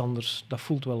wel iets anders. Dat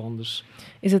voelt wel anders.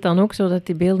 Is het dan ook zo dat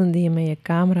die beelden die je met je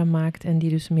camera maakt en die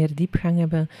dus meer diepgang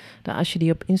hebben, dat als je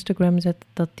die op Instagram zet,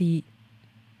 dat die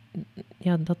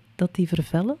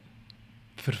vervellen?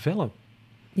 Vervellen?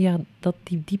 Ja, dat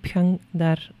die diepgang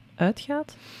daaruit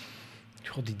gaat?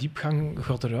 God, die diepgang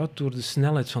gaat eruit door de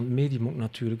snelheid van het medium ook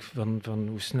natuurlijk. Van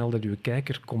hoe snel dat je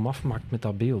kijker komaf maakt met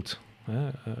dat beeld. Hè.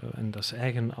 En dat is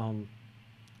eigen aan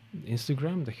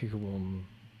Instagram, dat je gewoon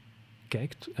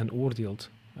kijkt en oordeelt.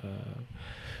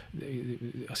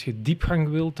 Als je diepgang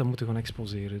wilt, dan moet je gewoon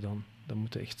exposeren. Dan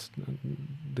moet je echt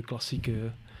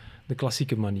de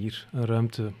klassieke manier, een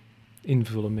ruimte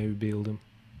invullen met je beelden.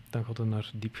 Dan gaat het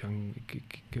naar diepgang.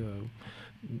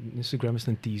 Instagram is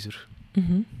een teaser.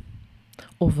 Mm-hmm.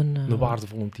 Of een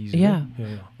waardevolle teaser. Ja.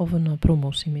 Of een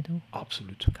promotiemiddel.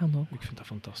 Absoluut. Kan ook. Ik vind dat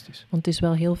fantastisch. Want het is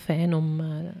wel heel fijn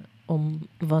om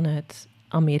vanuit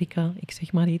Amerika, ik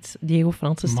zeg maar iets, Diego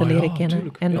Franssens te leren kennen.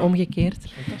 Tuurlijk, en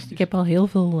omgekeerd. Fantastisch. Ik heb al heel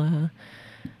veel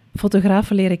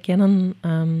fotografen leren kennen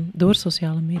door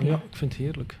sociale media. Ja, ik vind het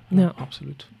heerlijk. Ja.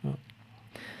 Absoluut. Ja.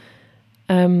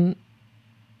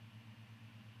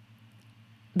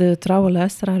 De trouwe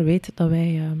luisteraar weet dat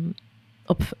wij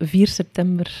op 4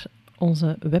 september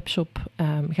onze webshop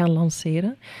gaan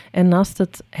lanceren. En naast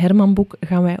het Herman-boek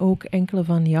gaan wij ook enkele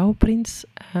van jouw prints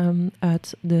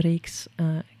uit de reeks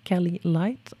Cali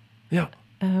Light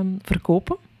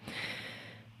verkopen.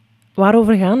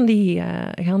 Waarover gaan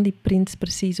die prints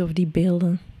precies, of die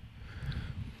beelden?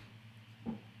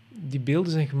 Die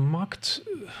beelden zijn gemaakt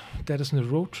tijdens een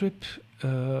roadtrip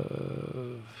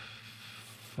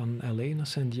van LA naar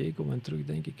San Diego en terug,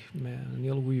 denk ik, met een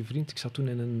hele goede vriend. Ik zat toen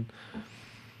in een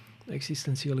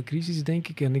existentiële crisis, denk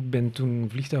ik, en ik ben toen een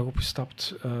vliegtuig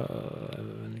opgestapt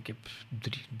en ik heb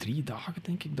 3 dagen,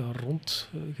 denk ik, daar rond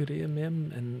gereden met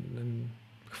hem en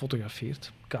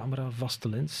gefotografeerd. Camera, vaste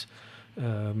lens.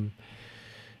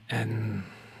 En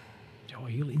ja,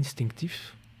 heel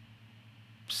instinctief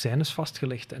scènes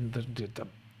vastgelegd en dat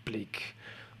bleek,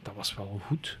 dat was wel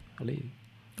goed.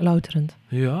 Louterend.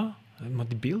 Ja, maar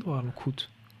die beelden waren ook goed.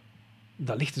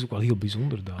 Dat licht is ook wel heel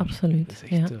bijzonder daar. Absoluut, Dat is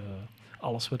echt,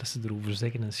 alles wat ze erover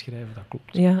zeggen en schrijven, dat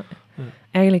klopt. Ja,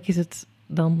 eigenlijk is het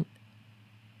dan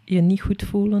je niet goed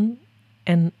voelen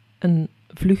en een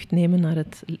vlucht nemen naar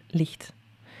het licht.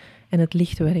 En het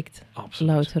licht werkt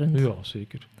louterend. Ja,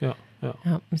 zeker. Ja,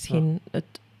 misschien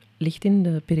het licht in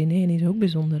de Pyreneeën is ook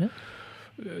bijzonder, hè?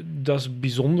 Dat is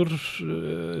bijzonder.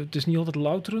 Het is niet altijd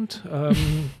louterend.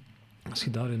 Als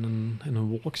je daar in een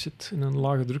wolk zit, in een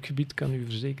lage drukgebied, kan je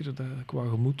verzekeren dat qua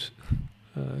gemoed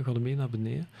gaat mee naar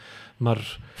beneden.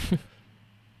 Maar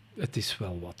het is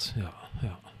wel wat, ja.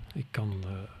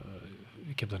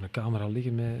 Ik heb daar een camera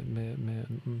liggen met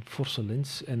een forse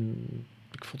lens en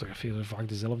ik fotografeer er vaak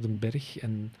dezelfde berg.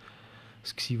 En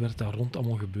als ik zie wat daar rond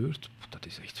allemaal gebeurt, dat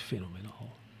is echt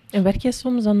fenomenaal. En werk jij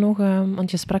soms dan nog,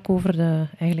 want je sprak over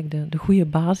de goede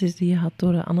basis die je had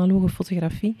door de analoge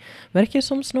fotografie. Werk je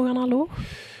soms nog analoog?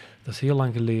 Dat is heel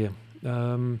lang geleden.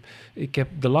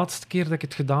 De laatste keer dat ik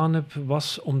het gedaan heb,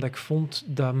 was omdat ik vond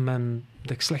dat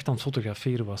ik slecht aan het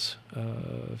fotograferen was.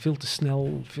 Veel te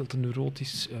snel, veel te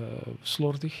neurotisch,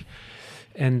 slordig.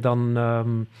 En dan,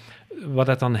 wat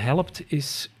dat dan helpt,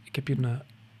 is... Ik heb hier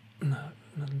een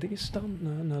ding staan,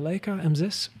 een Leica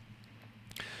M6.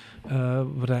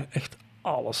 Waar je echt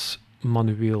alles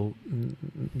manueel...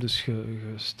 Dus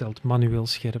je stelt manueel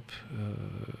scherp,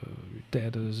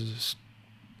 tijden,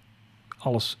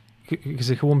 alles... Je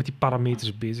bent gewoon met die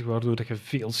parameters bezig, waardoor dat je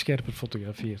veel scherper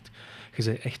fotografeert. Je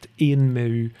bent echt één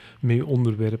met je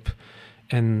onderwerp.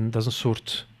 En dat is een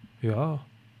soort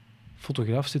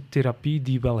fotografische therapie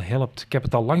die wel helpt. Ik heb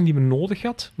het al lang niet meer nodig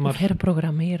gehad. Maar of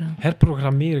herprogrammeren.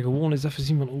 Herprogrammeren, gewoon eens even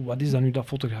zien van wat is dat nu, dat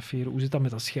fotograferen? Hoe zit dat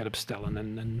met dat scherp stellen?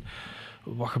 En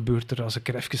wat gebeurt er als ik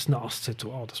er even naast zit?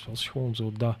 Wow, dat is wel schoon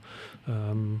zo.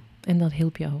 En dat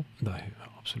hielp jou? Ja,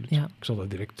 absoluut. Ja. Ik zal dat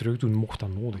direct terug doen, mocht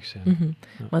dat nodig zijn. Mm-hmm.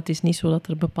 Ja. Maar het is niet zo dat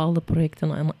er bepaalde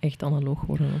projecten echt analoog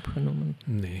worden opgenomen?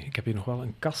 Nee, ik heb hier nog wel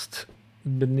een kast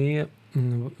beneden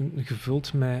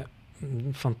gevuld met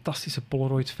een fantastische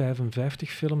Polaroid 55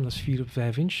 film. Dat is 4 op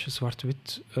 5 inch,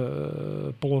 zwart-wit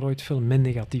Polaroid film met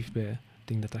negatief bij. Ik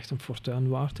denk dat het echt een fortuin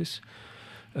waard is.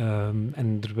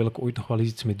 En daar wil ik ooit nog wel eens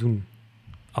iets mee doen.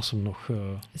 Als hem nog...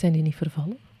 Zijn die niet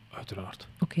vervallen? Uiteraard.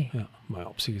 Oké. Ja, maar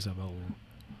op zich is dat wel...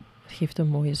 Het geeft een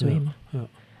mooie zweem. Ja.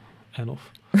 En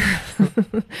of?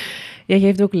 Jij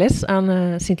geeft ook les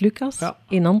aan Sint-Lucas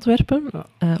in Antwerpen.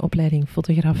 Ja. Opleiding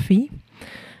fotografie.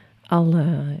 Al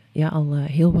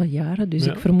heel wat jaren. Dus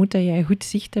ik vermoed dat jij goed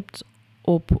zicht hebt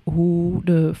op hoe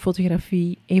de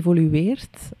fotografie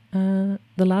evolueert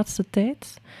de laatste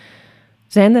tijd.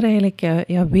 Zijn er eigenlijk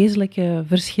wezenlijke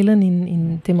verschillen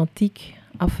in thematiek,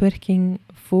 afwerking,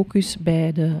 focus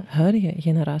bij de huidige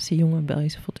generatie jonge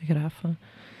Belgische fotografen?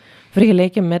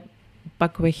 Vergeleken met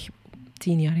pakweg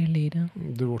 10 jaar geleden.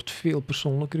 Er wordt veel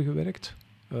persoonlijker gewerkt.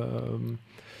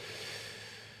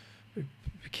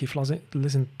 Ik geef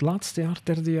les in het laatste jaar,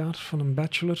 derde jaar van een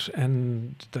bachelor.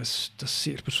 En dat is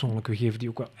zeer persoonlijk. We geven die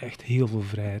ook wel echt heel veel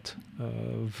vrijheid.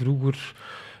 Vroeger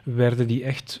werden die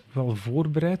echt wel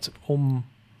voorbereid om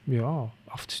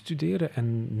af te studeren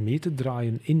en mee te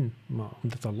draaien in. Maar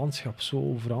omdat dat landschap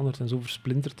zo veranderd en zo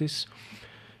versplinterd is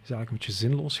eigenlijk een beetje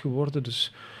zinloos geworden.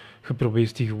 Dus je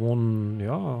probeert die gewoon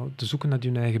te zoeken naar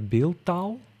je eigen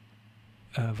beeldtaal.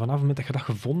 Vanaf het moment dat je dat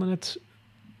gevonden hebt,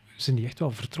 zijn die echt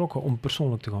wel vertrokken om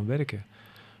persoonlijk te gaan werken.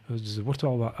 Dus er wordt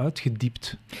wel wat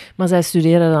uitgediept. Maar zij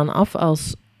studeren dan af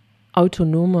als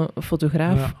autonome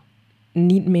fotograaf,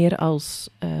 niet meer als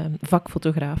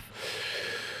vakfotograaf?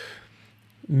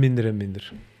 Minder en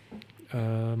minder.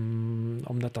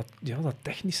 Omdat dat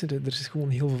technische, er is gewoon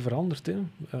heel veel veranderd. Hè.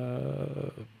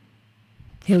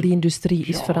 Heel die industrie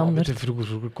is veranderd.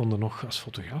 Vroeger konden nog als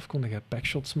fotograaf je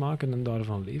packshots maken en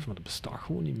daarvan leven, maar dat bestaat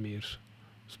gewoon niet meer.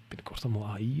 Dus binnenkort allemaal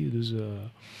AI. Dus,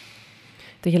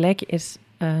 Tegelijk is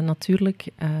natuurlijk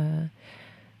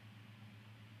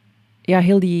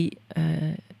heel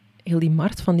die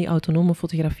markt van die autonome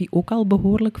fotografie ook al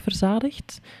behoorlijk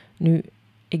verzadigd. Nu,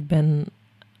 ik ben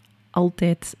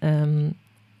altijd...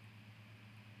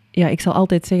 ik zal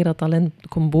altijd zeggen dat talent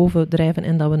komt bovendrijven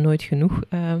en dat we nooit genoeg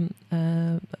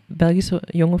Belgische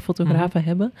jonge fotografen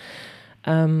hebben.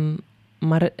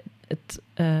 Maar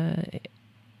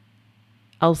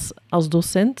als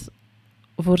docent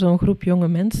voor zo'n groep jonge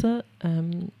mensen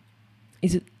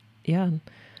is het...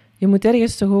 je moet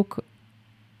ergens toch ook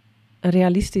een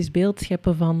realistisch beeld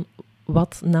scheppen van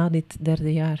wat na dit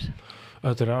derde jaar.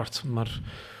 Uiteraard, maar...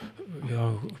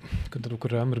 je kunt dat ook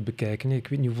ruimer bekijken. Ik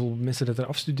weet niet hoeveel mensen dat er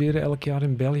afstuderen elk jaar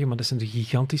in België, maar dat zijn er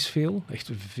gigantisch veel.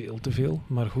 Echt veel te veel.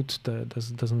 Maar goed, dat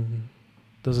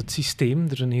is het systeem.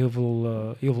 Er zijn heel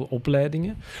veel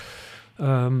opleidingen.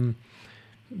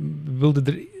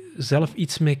 zelf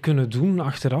iets mee kunnen doen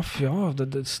achteraf. Ja,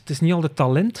 het is niet altijd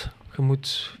talent.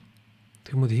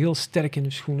 Je moet heel sterk in de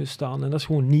schoenen staan. En dat is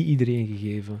gewoon niet iedereen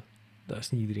gegeven. Dat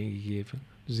is niet iedereen gegeven.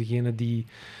 Dus degenen die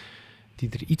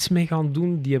er iets mee gaan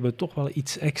doen, die hebben toch wel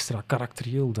iets extra,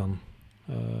 karakterieel dan.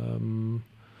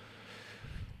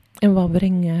 En wat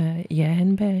breng jij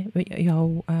hen bij?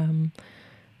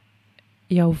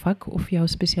 Jouw vak of jouw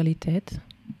specialiteit?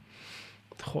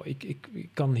 Goh, ik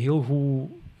kan heel goed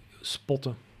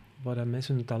spotten waar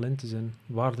mensen hun talenten zijn,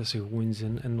 waar dat ze goed in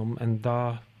zijn. En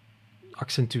daar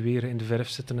accentueren, in de verf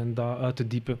zetten en daar uit te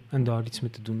diepen en daar iets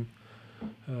mee te doen.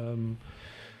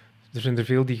 Er zijn er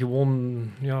veel die gewoon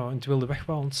in het wilde weg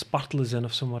wel aan het spartelen zijn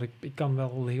of zo, maar ik kan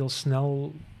wel heel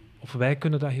snel, of wij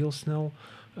kunnen dat heel snel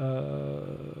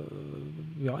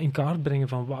in kaart brengen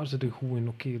van waar ze er goed in.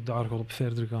 Oké, daar gaat op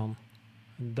verder gaan.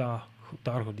 En daar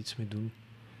gaat iets mee doen.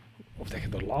 Of dat je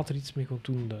er later iets mee gaat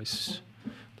doen, dat is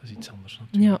iets anders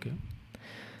natuurlijk. Ja.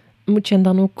 Moet je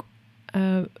dan ook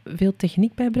veel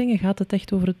techniek bijbrengen? Gaat het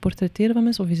echt over het portretteren van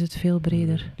mensen of is het veel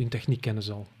breder? Die techniek kennen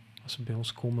ze al. Als ze bij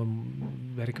ons komen,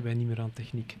 werken wij niet meer aan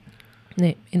techniek.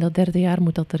 Nee, in dat 3e jaar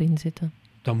moet dat erin zitten.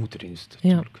 Dat moet erin zitten,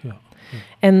 natuurlijk. Ja.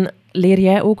 En leer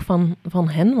jij ook van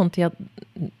hen? Want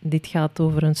dit gaat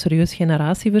over een serieus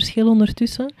generatieverschil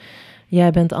ondertussen.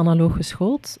 Jij bent analoog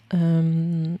geschoold.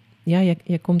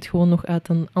 Je komt gewoon nog uit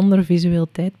een ander visueel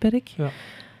tijdperk. Ja.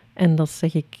 En dat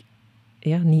zeg ik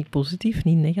niet positief,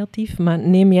 niet negatief. Maar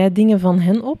neem jij dingen van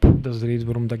hen op? Dat is de reden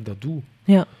waarom dat ik dat doe.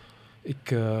 Ja.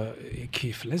 Ik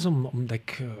geef les omdat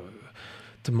ik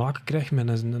te maken krijg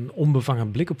met een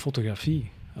onbevangen blik op fotografie.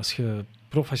 Als je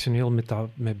professioneel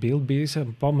met beeld bezig bent, op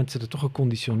een bepaald moment zit je toch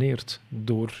geconditioneerd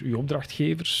door je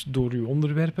opdrachtgevers, door je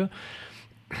onderwerpen.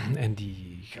 En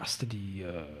die gasten die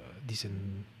zijn...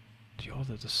 Ja,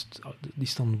 die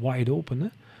staan wide open. Hè?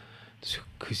 Dus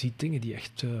je ziet dingen die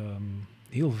echt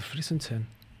heel verfrissend zijn.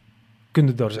 Kun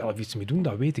je daar zelf iets mee doen?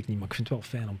 Dat weet ik niet, maar ik vind het wel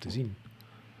fijn om te zien.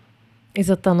 Is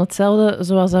dat dan hetzelfde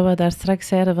zoals dat we daar straks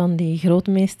zeiden van die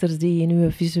grootmeesters die in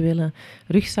uw visuele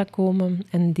rugzak komen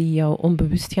en die jou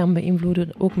onbewust gaan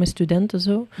beïnvloeden, ook met studenten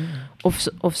zo? Mm.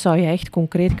 Of zou je echt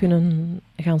concreet kunnen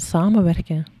gaan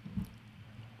samenwerken?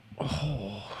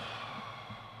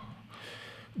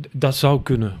 Dat zou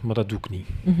kunnen, maar dat doe ik niet.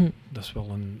 Mm-hmm. Dat is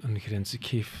wel een grens. Ik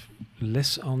geef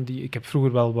les aan die... Ik heb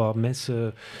vroeger wel wat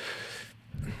mensen...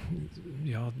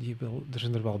 Ja, er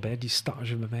zijn er wel bij die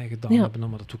stage bij mij gedaan hebben,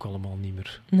 maar dat doe ik allemaal niet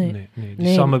meer. Nee.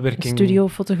 Die samenwerking...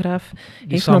 Studiofotograaf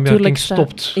die samenwerking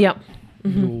stopt. Ja.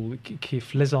 Mm-hmm. Ik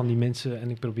geef les aan die mensen en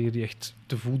ik probeer die echt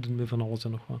te voeden met van alles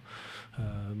en nog wat.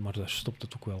 Maar daar stopt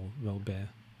het ook wel bij.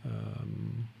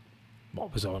 Maar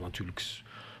we zouden natuurlijk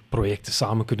projecten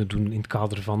samen kunnen doen in het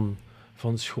kader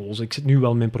van school. Dus ik zit nu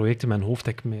wel met projecten in mijn hoofd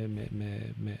dat ik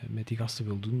met die gasten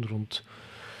wil doen rond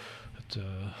het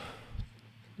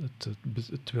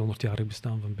 200-jarig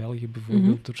bestaan van België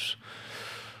bijvoorbeeld. Mm-hmm.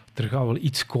 Er gaat wel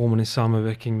iets komen in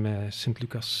samenwerking met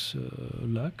Sint-Lucas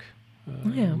Luik.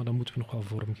 Maar dat moeten we nog wel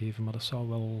vormgeven. Maar dat zou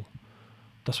wel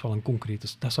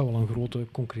een grote,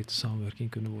 concrete samenwerking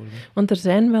kunnen worden. Want er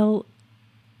zijn wel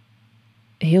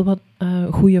heel wat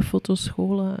goede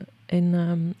fotoscholen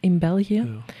in België.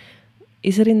 Ja.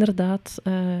 Is er inderdaad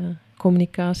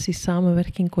communicatie,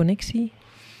 samenwerking, connectie?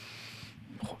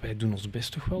 Wij doen ons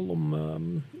best toch wel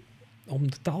om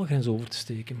de taalgrens over te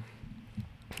steken.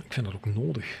 Ik vind dat ook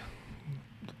nodig.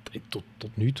 Tot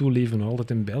nu toe leven we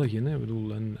altijd in België. Hè. Ik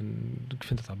bedoel, en ik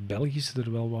vind dat Belgisch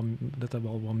wel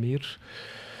wat meer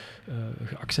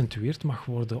geaccentueerd mag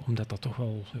worden, omdat dat toch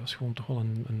wel, is gewoon toch wel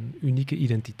een unieke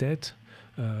identiteit.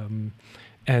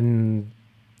 En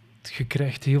je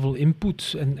krijgt heel veel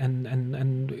input. En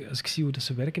als ik zie hoe dat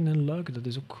ze werken in Luik, dat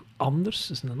is ook anders.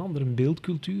 Het is een andere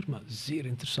beeldcultuur, maar zeer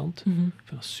interessant. Mm-hmm. Ik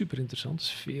vind dat super interessant.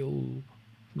 Het is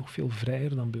nog veel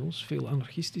vrijer dan bij ons. Veel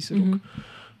anarchistischer ook.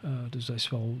 Dus dat is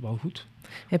wel goed.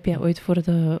 Heb jij ooit voor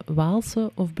de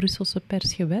Waalse of Brusselse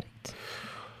pers gewerkt?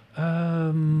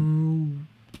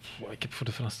 Ik heb voor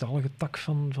de Franstalige tak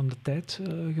van de Tijd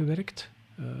gewerkt.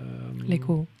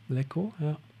 Leco,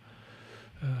 ja.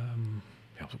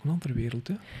 Dat is ook een andere wereld,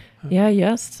 hè. Ja,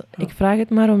 juist. Ja. Ik vraag het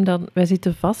maar omdat wij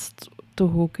zitten vast,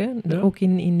 toch ook, hè. Ja. Ook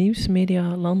in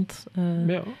nieuwsmedialand,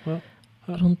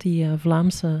 rond die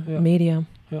Vlaamse media.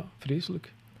 Ja,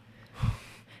 vreselijk.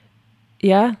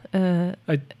 Ja.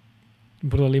 Het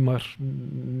wordt alleen maar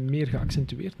meer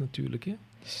geaccentueerd natuurlijk, hè.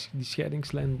 Die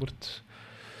scheidingslijn wordt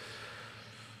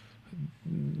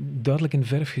duidelijk in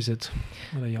verf gezet.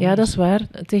 Ja, dat is waar.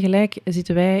 Tegelijk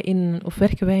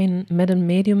werken wij met een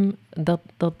medium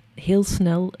dat heel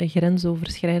snel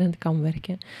grensoverschrijdend kan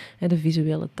werken. De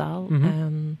visuele taal.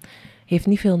 Mm-hmm. heeft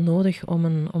niet veel nodig om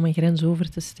een grens over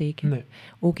te steken. Nee.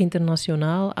 Ook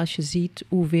internationaal, als je ziet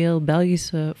hoeveel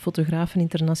Belgische fotografen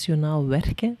internationaal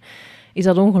werken, is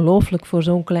dat ongelooflijk voor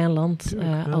zo'n klein land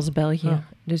als België. Ja.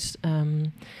 Dus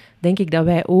denk ik dat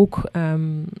wij ook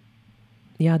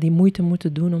die moeite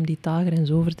moeten doen om die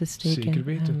taalgrens over te steken. Zeker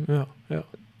weten, ja.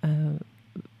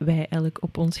 Wij eigenlijk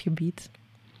op ons gebied.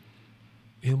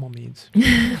 Helemaal mee eens.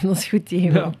 Dat is goed,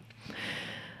 Diego.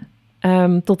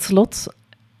 Ja. Tot slot,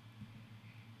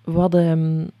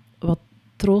 wat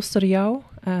troost er jou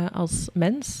als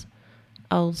mens,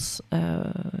 als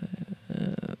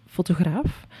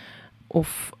fotograaf?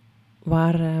 Of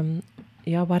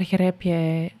waar grijp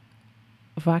jij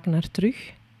vaak naar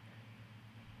terug?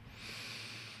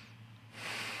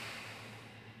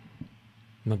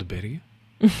 Naar de bergen.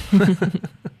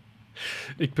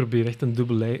 Ik probeer echt een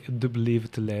dubbel leven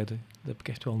te leiden. Dat heb ik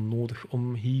echt wel nodig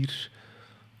om hier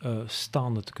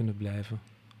staande te kunnen blijven.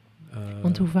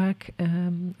 Want hoe vaak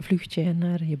vlucht jij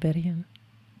naar je bergen?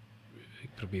 Ik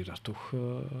probeer daar toch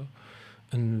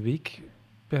een week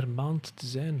per maand te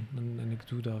zijn. En ik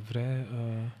doe dat vrij...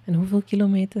 En hoeveel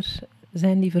kilometer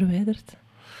zijn die verwijderd?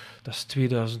 Dat is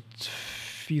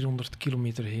 2400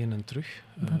 kilometer heen en terug.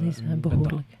 Dat is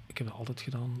behoorlijk. Ik heb dat altijd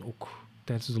gedaan, ook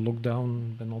tijdens de lockdown.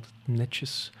 Ik ben altijd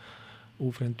netjes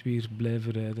over en weer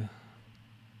blijven rijden.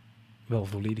 Wel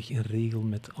volledig in regel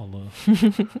met alle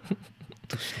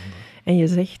toestanden. En je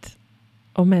zegt,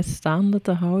 om mij staande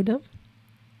te houden,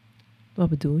 wat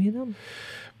bedoel je dan?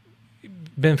 Ik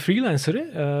ben freelancer,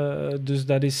 hè? Dus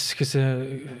dat is,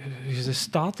 je bent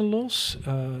stateloos.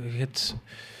 Dat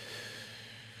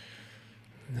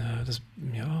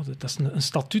is een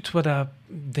statuut waar dat,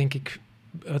 denk ik,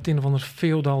 uit een of ander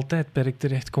feodaal tijdperk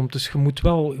terechtkomt. Dus je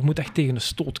moet echt tegen een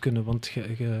stoot kunnen, want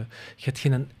je hebt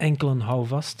geen enkele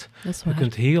houvast. Je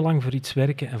kunt heel lang voor iets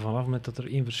werken en vanaf het moment dat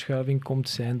er één verschuiving komt,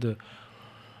 zijn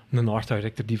een art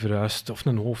director die verhuist of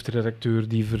een hoofdredacteur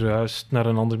die verhuist naar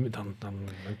een ander... Dan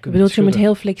je moet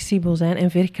heel flexibel zijn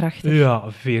en veerkrachtig.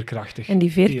 Ja, veerkrachtig. En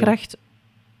die veerkracht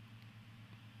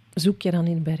zoek je dan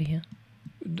in de bergen?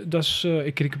 Dat is,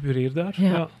 ik recupereer daar.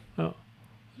 Ja.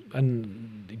 En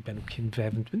ik ben ook geen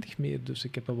 25 meer, dus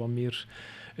ik heb wel wat meer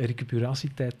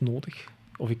recuperatietijd nodig.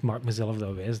 Of ik maak mezelf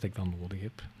dat wijs dat ik dat nodig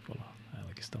heb. Voilà,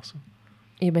 eigenlijk is dat zo.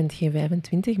 Je bent geen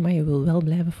 25, maar je wil wel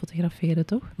blijven fotograferen,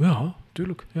 toch? Ja,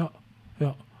 tuurlijk. Ja.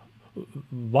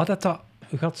 Wat dat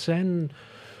gaat zijn,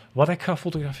 wat ik ga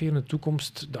fotograferen in de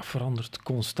toekomst, dat verandert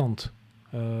constant.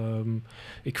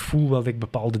 Ik voel wel dat ik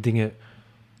bepaalde dingen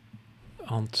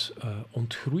aan het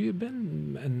ontgroeien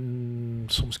ben. En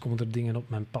soms komen er dingen op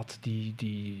mijn pad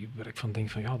waar ik van denk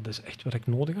van ja, dat is echt wat ik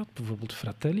nodig had. Bijvoorbeeld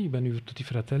Fratelli. Ik ben nu tot die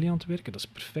Fratelli aan het werken. Dat is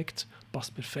perfect.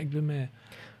 Past perfect bij mij.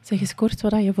 Zeg eens kort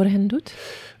wat je voor hen doet.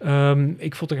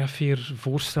 Ik fotografeer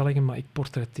voorstellingen, maar ik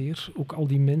portretteer ook al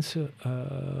die mensen.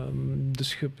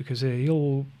 Dus je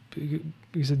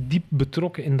bent diep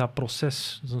betrokken in dat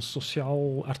proces. Het is een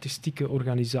sociaal-artistieke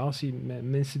organisatie met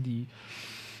mensen die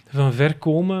van ver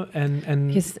komen. En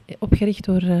je is opgericht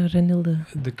door Renilde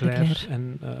de Cler.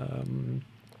 En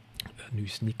nu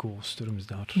is Nico Sturms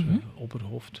daar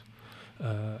opperhoofd.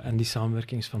 En die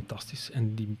samenwerking is fantastisch.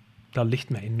 En dat ligt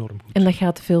mij enorm goed. En dat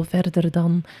gaat veel verder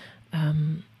dan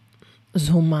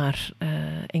zomaar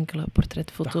enkele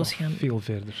portretfoto's gaan. Veel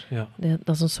verder, ja.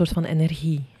 Dat is een soort van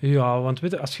energie. Ja, want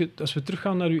weet je, als we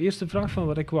teruggaan naar uw eerste vraag van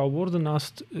wat ik wou worden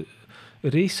naast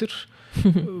racer,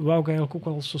 wou ik eigenlijk ook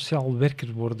wel sociaal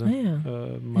werker worden.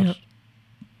 Maar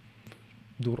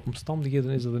door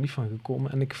omstandigheden is dat er niet van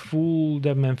gekomen. En ik voel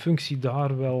dat mijn functie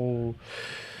daar wel...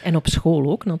 En op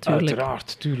school ook, natuurlijk.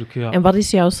 Uiteraard, tuurlijk, ja. En wat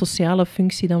is jouw sociale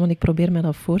functie dan? Want ik probeer me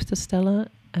dat voor te stellen.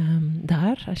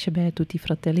 Daar, als je bij Tutti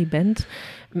Fratelli bent,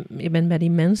 je bent bij die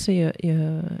mensen,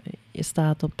 je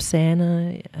staat op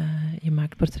scène, je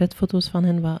maakt portretfoto's van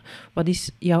hen. Wat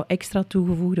is jouw extra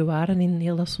toegevoegde waarde in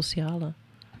heel dat sociale?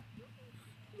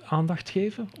 Aandacht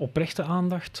geven, oprechte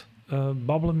aandacht,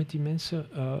 babbelen met die mensen,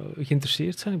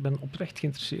 geïnteresseerd zijn. Ik ben oprecht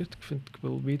geïnteresseerd. Ik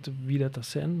wil weten wie dat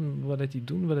zijn, wat dat die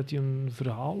doen, wat dat die een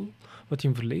verhaal, wat die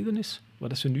een verleden is, wat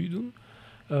dat ze nu doen.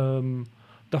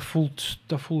 Dat voelt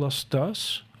als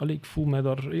thuis. Ik voel mij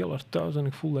daar heel erg thuis en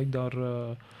ik voel dat ik daar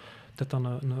dat dan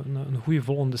een goede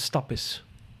volgende stap is.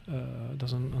 Dat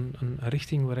is een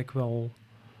richting waar ik wel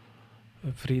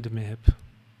vrede mee heb.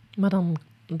 Maar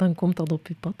dan komt dat op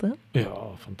je pad, hè? Ja,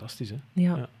 fantastisch, hè?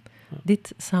 Ja.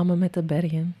 Dit samen met de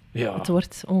bergen. Ja. Het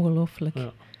wordt ongelooflijk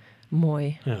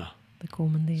mooi de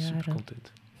komende jaren. Super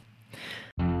content.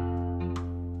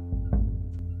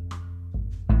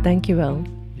 Dankjewel,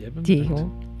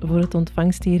 Diego, voor het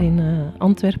ontvangst hier in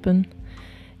Antwerpen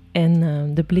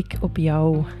en de blik op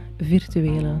jouw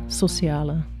virtuele,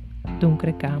 sociale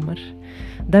Donkere Kamer.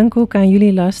 Dank ook aan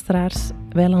jullie luisteraars.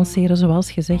 Wij lanceren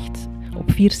zoals gezegd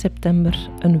op 4 september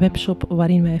een webshop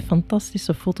waarin wij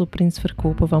fantastische fotoprints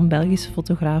verkopen van Belgische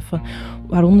fotografen,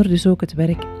 waaronder dus ook het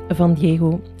werk van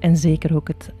Diego en zeker ook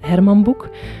het Herman-boek.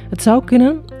 Het zou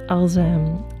kunnen, als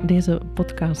deze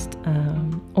podcast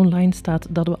online staat,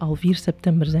 dat we al 4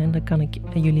 september zijn. Dat kan ik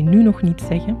jullie nu nog niet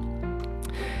zeggen.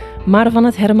 Maar van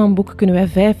het Herman-boek kunnen wij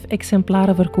 5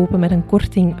 exemplaren verkopen met een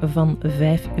korting van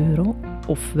 €5.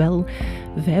 Ofwel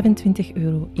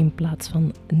 €25 in plaats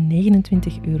van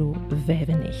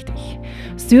 €29,95.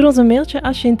 Stuur ons een mailtje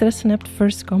als je interesse hebt.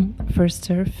 First come, first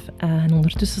serve. En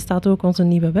ondertussen staat ook onze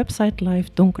nieuwe website live,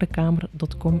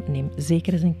 donkerekamer.com. Neem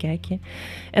zeker eens een kijkje.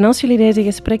 En als jullie deze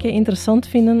gesprekken interessant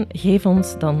vinden, geef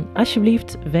ons dan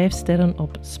alsjeblieft 5 sterren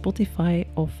op Spotify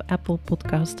of Apple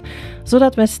Podcast,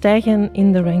 zodat wij stijgen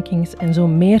in de rankings en zo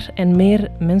meer en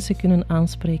meer mensen kunnen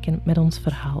aanspreken met ons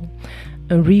verhaal.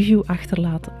 Een review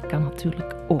achterlaten kan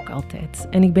natuurlijk ook altijd.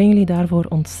 En ik ben jullie daarvoor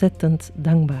ontzettend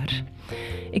dankbaar.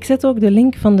 Ik zet ook de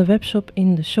link van de webshop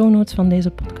in de show notes van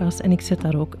deze podcast en ik zet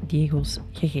daar ook Diego's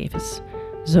gegevens.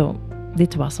 Zo,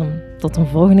 dit was hem. Tot een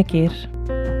volgende keer.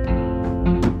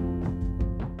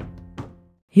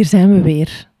 Hier zijn we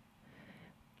weer.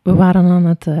 We waren aan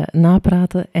het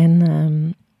napraten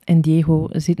en Diego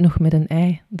zit nog met een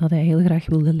ei dat hij heel graag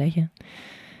wilde leggen.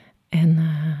 En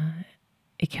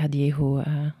ik ga Diego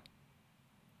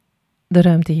de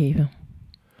ruimte geven.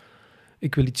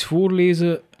 Ik wil iets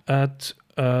voorlezen uit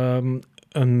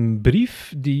een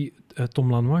brief die Tom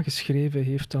Lanois geschreven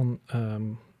heeft aan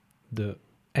de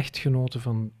echtgenote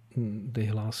van de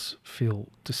helaas veel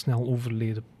te snel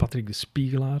overleden Patrick de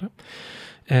Spiegelare.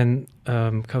 En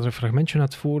ik ga er een fragmentje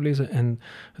uit voorlezen en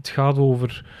het gaat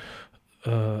over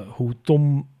hoe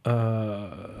Tom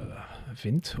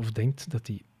vindt of denkt dat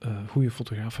hij goede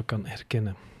fotografen kan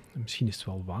herkennen. Misschien is het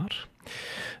wel waar.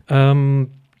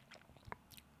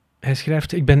 Hij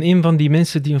schrijft: ik ben een van die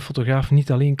mensen die een fotograaf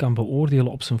niet alleen kan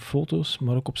beoordelen op zijn foto's,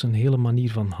 maar ook op zijn hele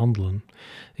manier van handelen.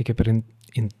 Ik heb er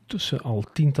intussen al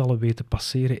tientallen weten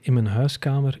passeren in mijn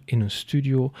huiskamer, in een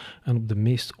studio en op de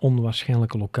meest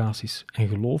onwaarschijnlijke locaties. En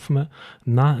geloof me,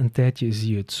 na een tijdje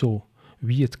zie je het zo.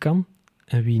 Wie het kan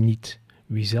en wie niet.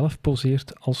 Wie zelf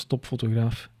poseert als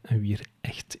topfotograaf en wie er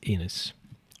echt in is.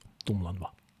 Tom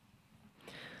Lanois.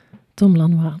 Tom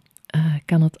Lanois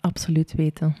kan het absoluut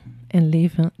weten en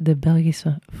leven de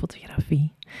Belgische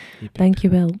fotografie.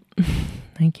 Dankjewel.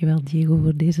 Dankjewel Diego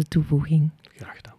voor deze toevoeging. Graag gedaan.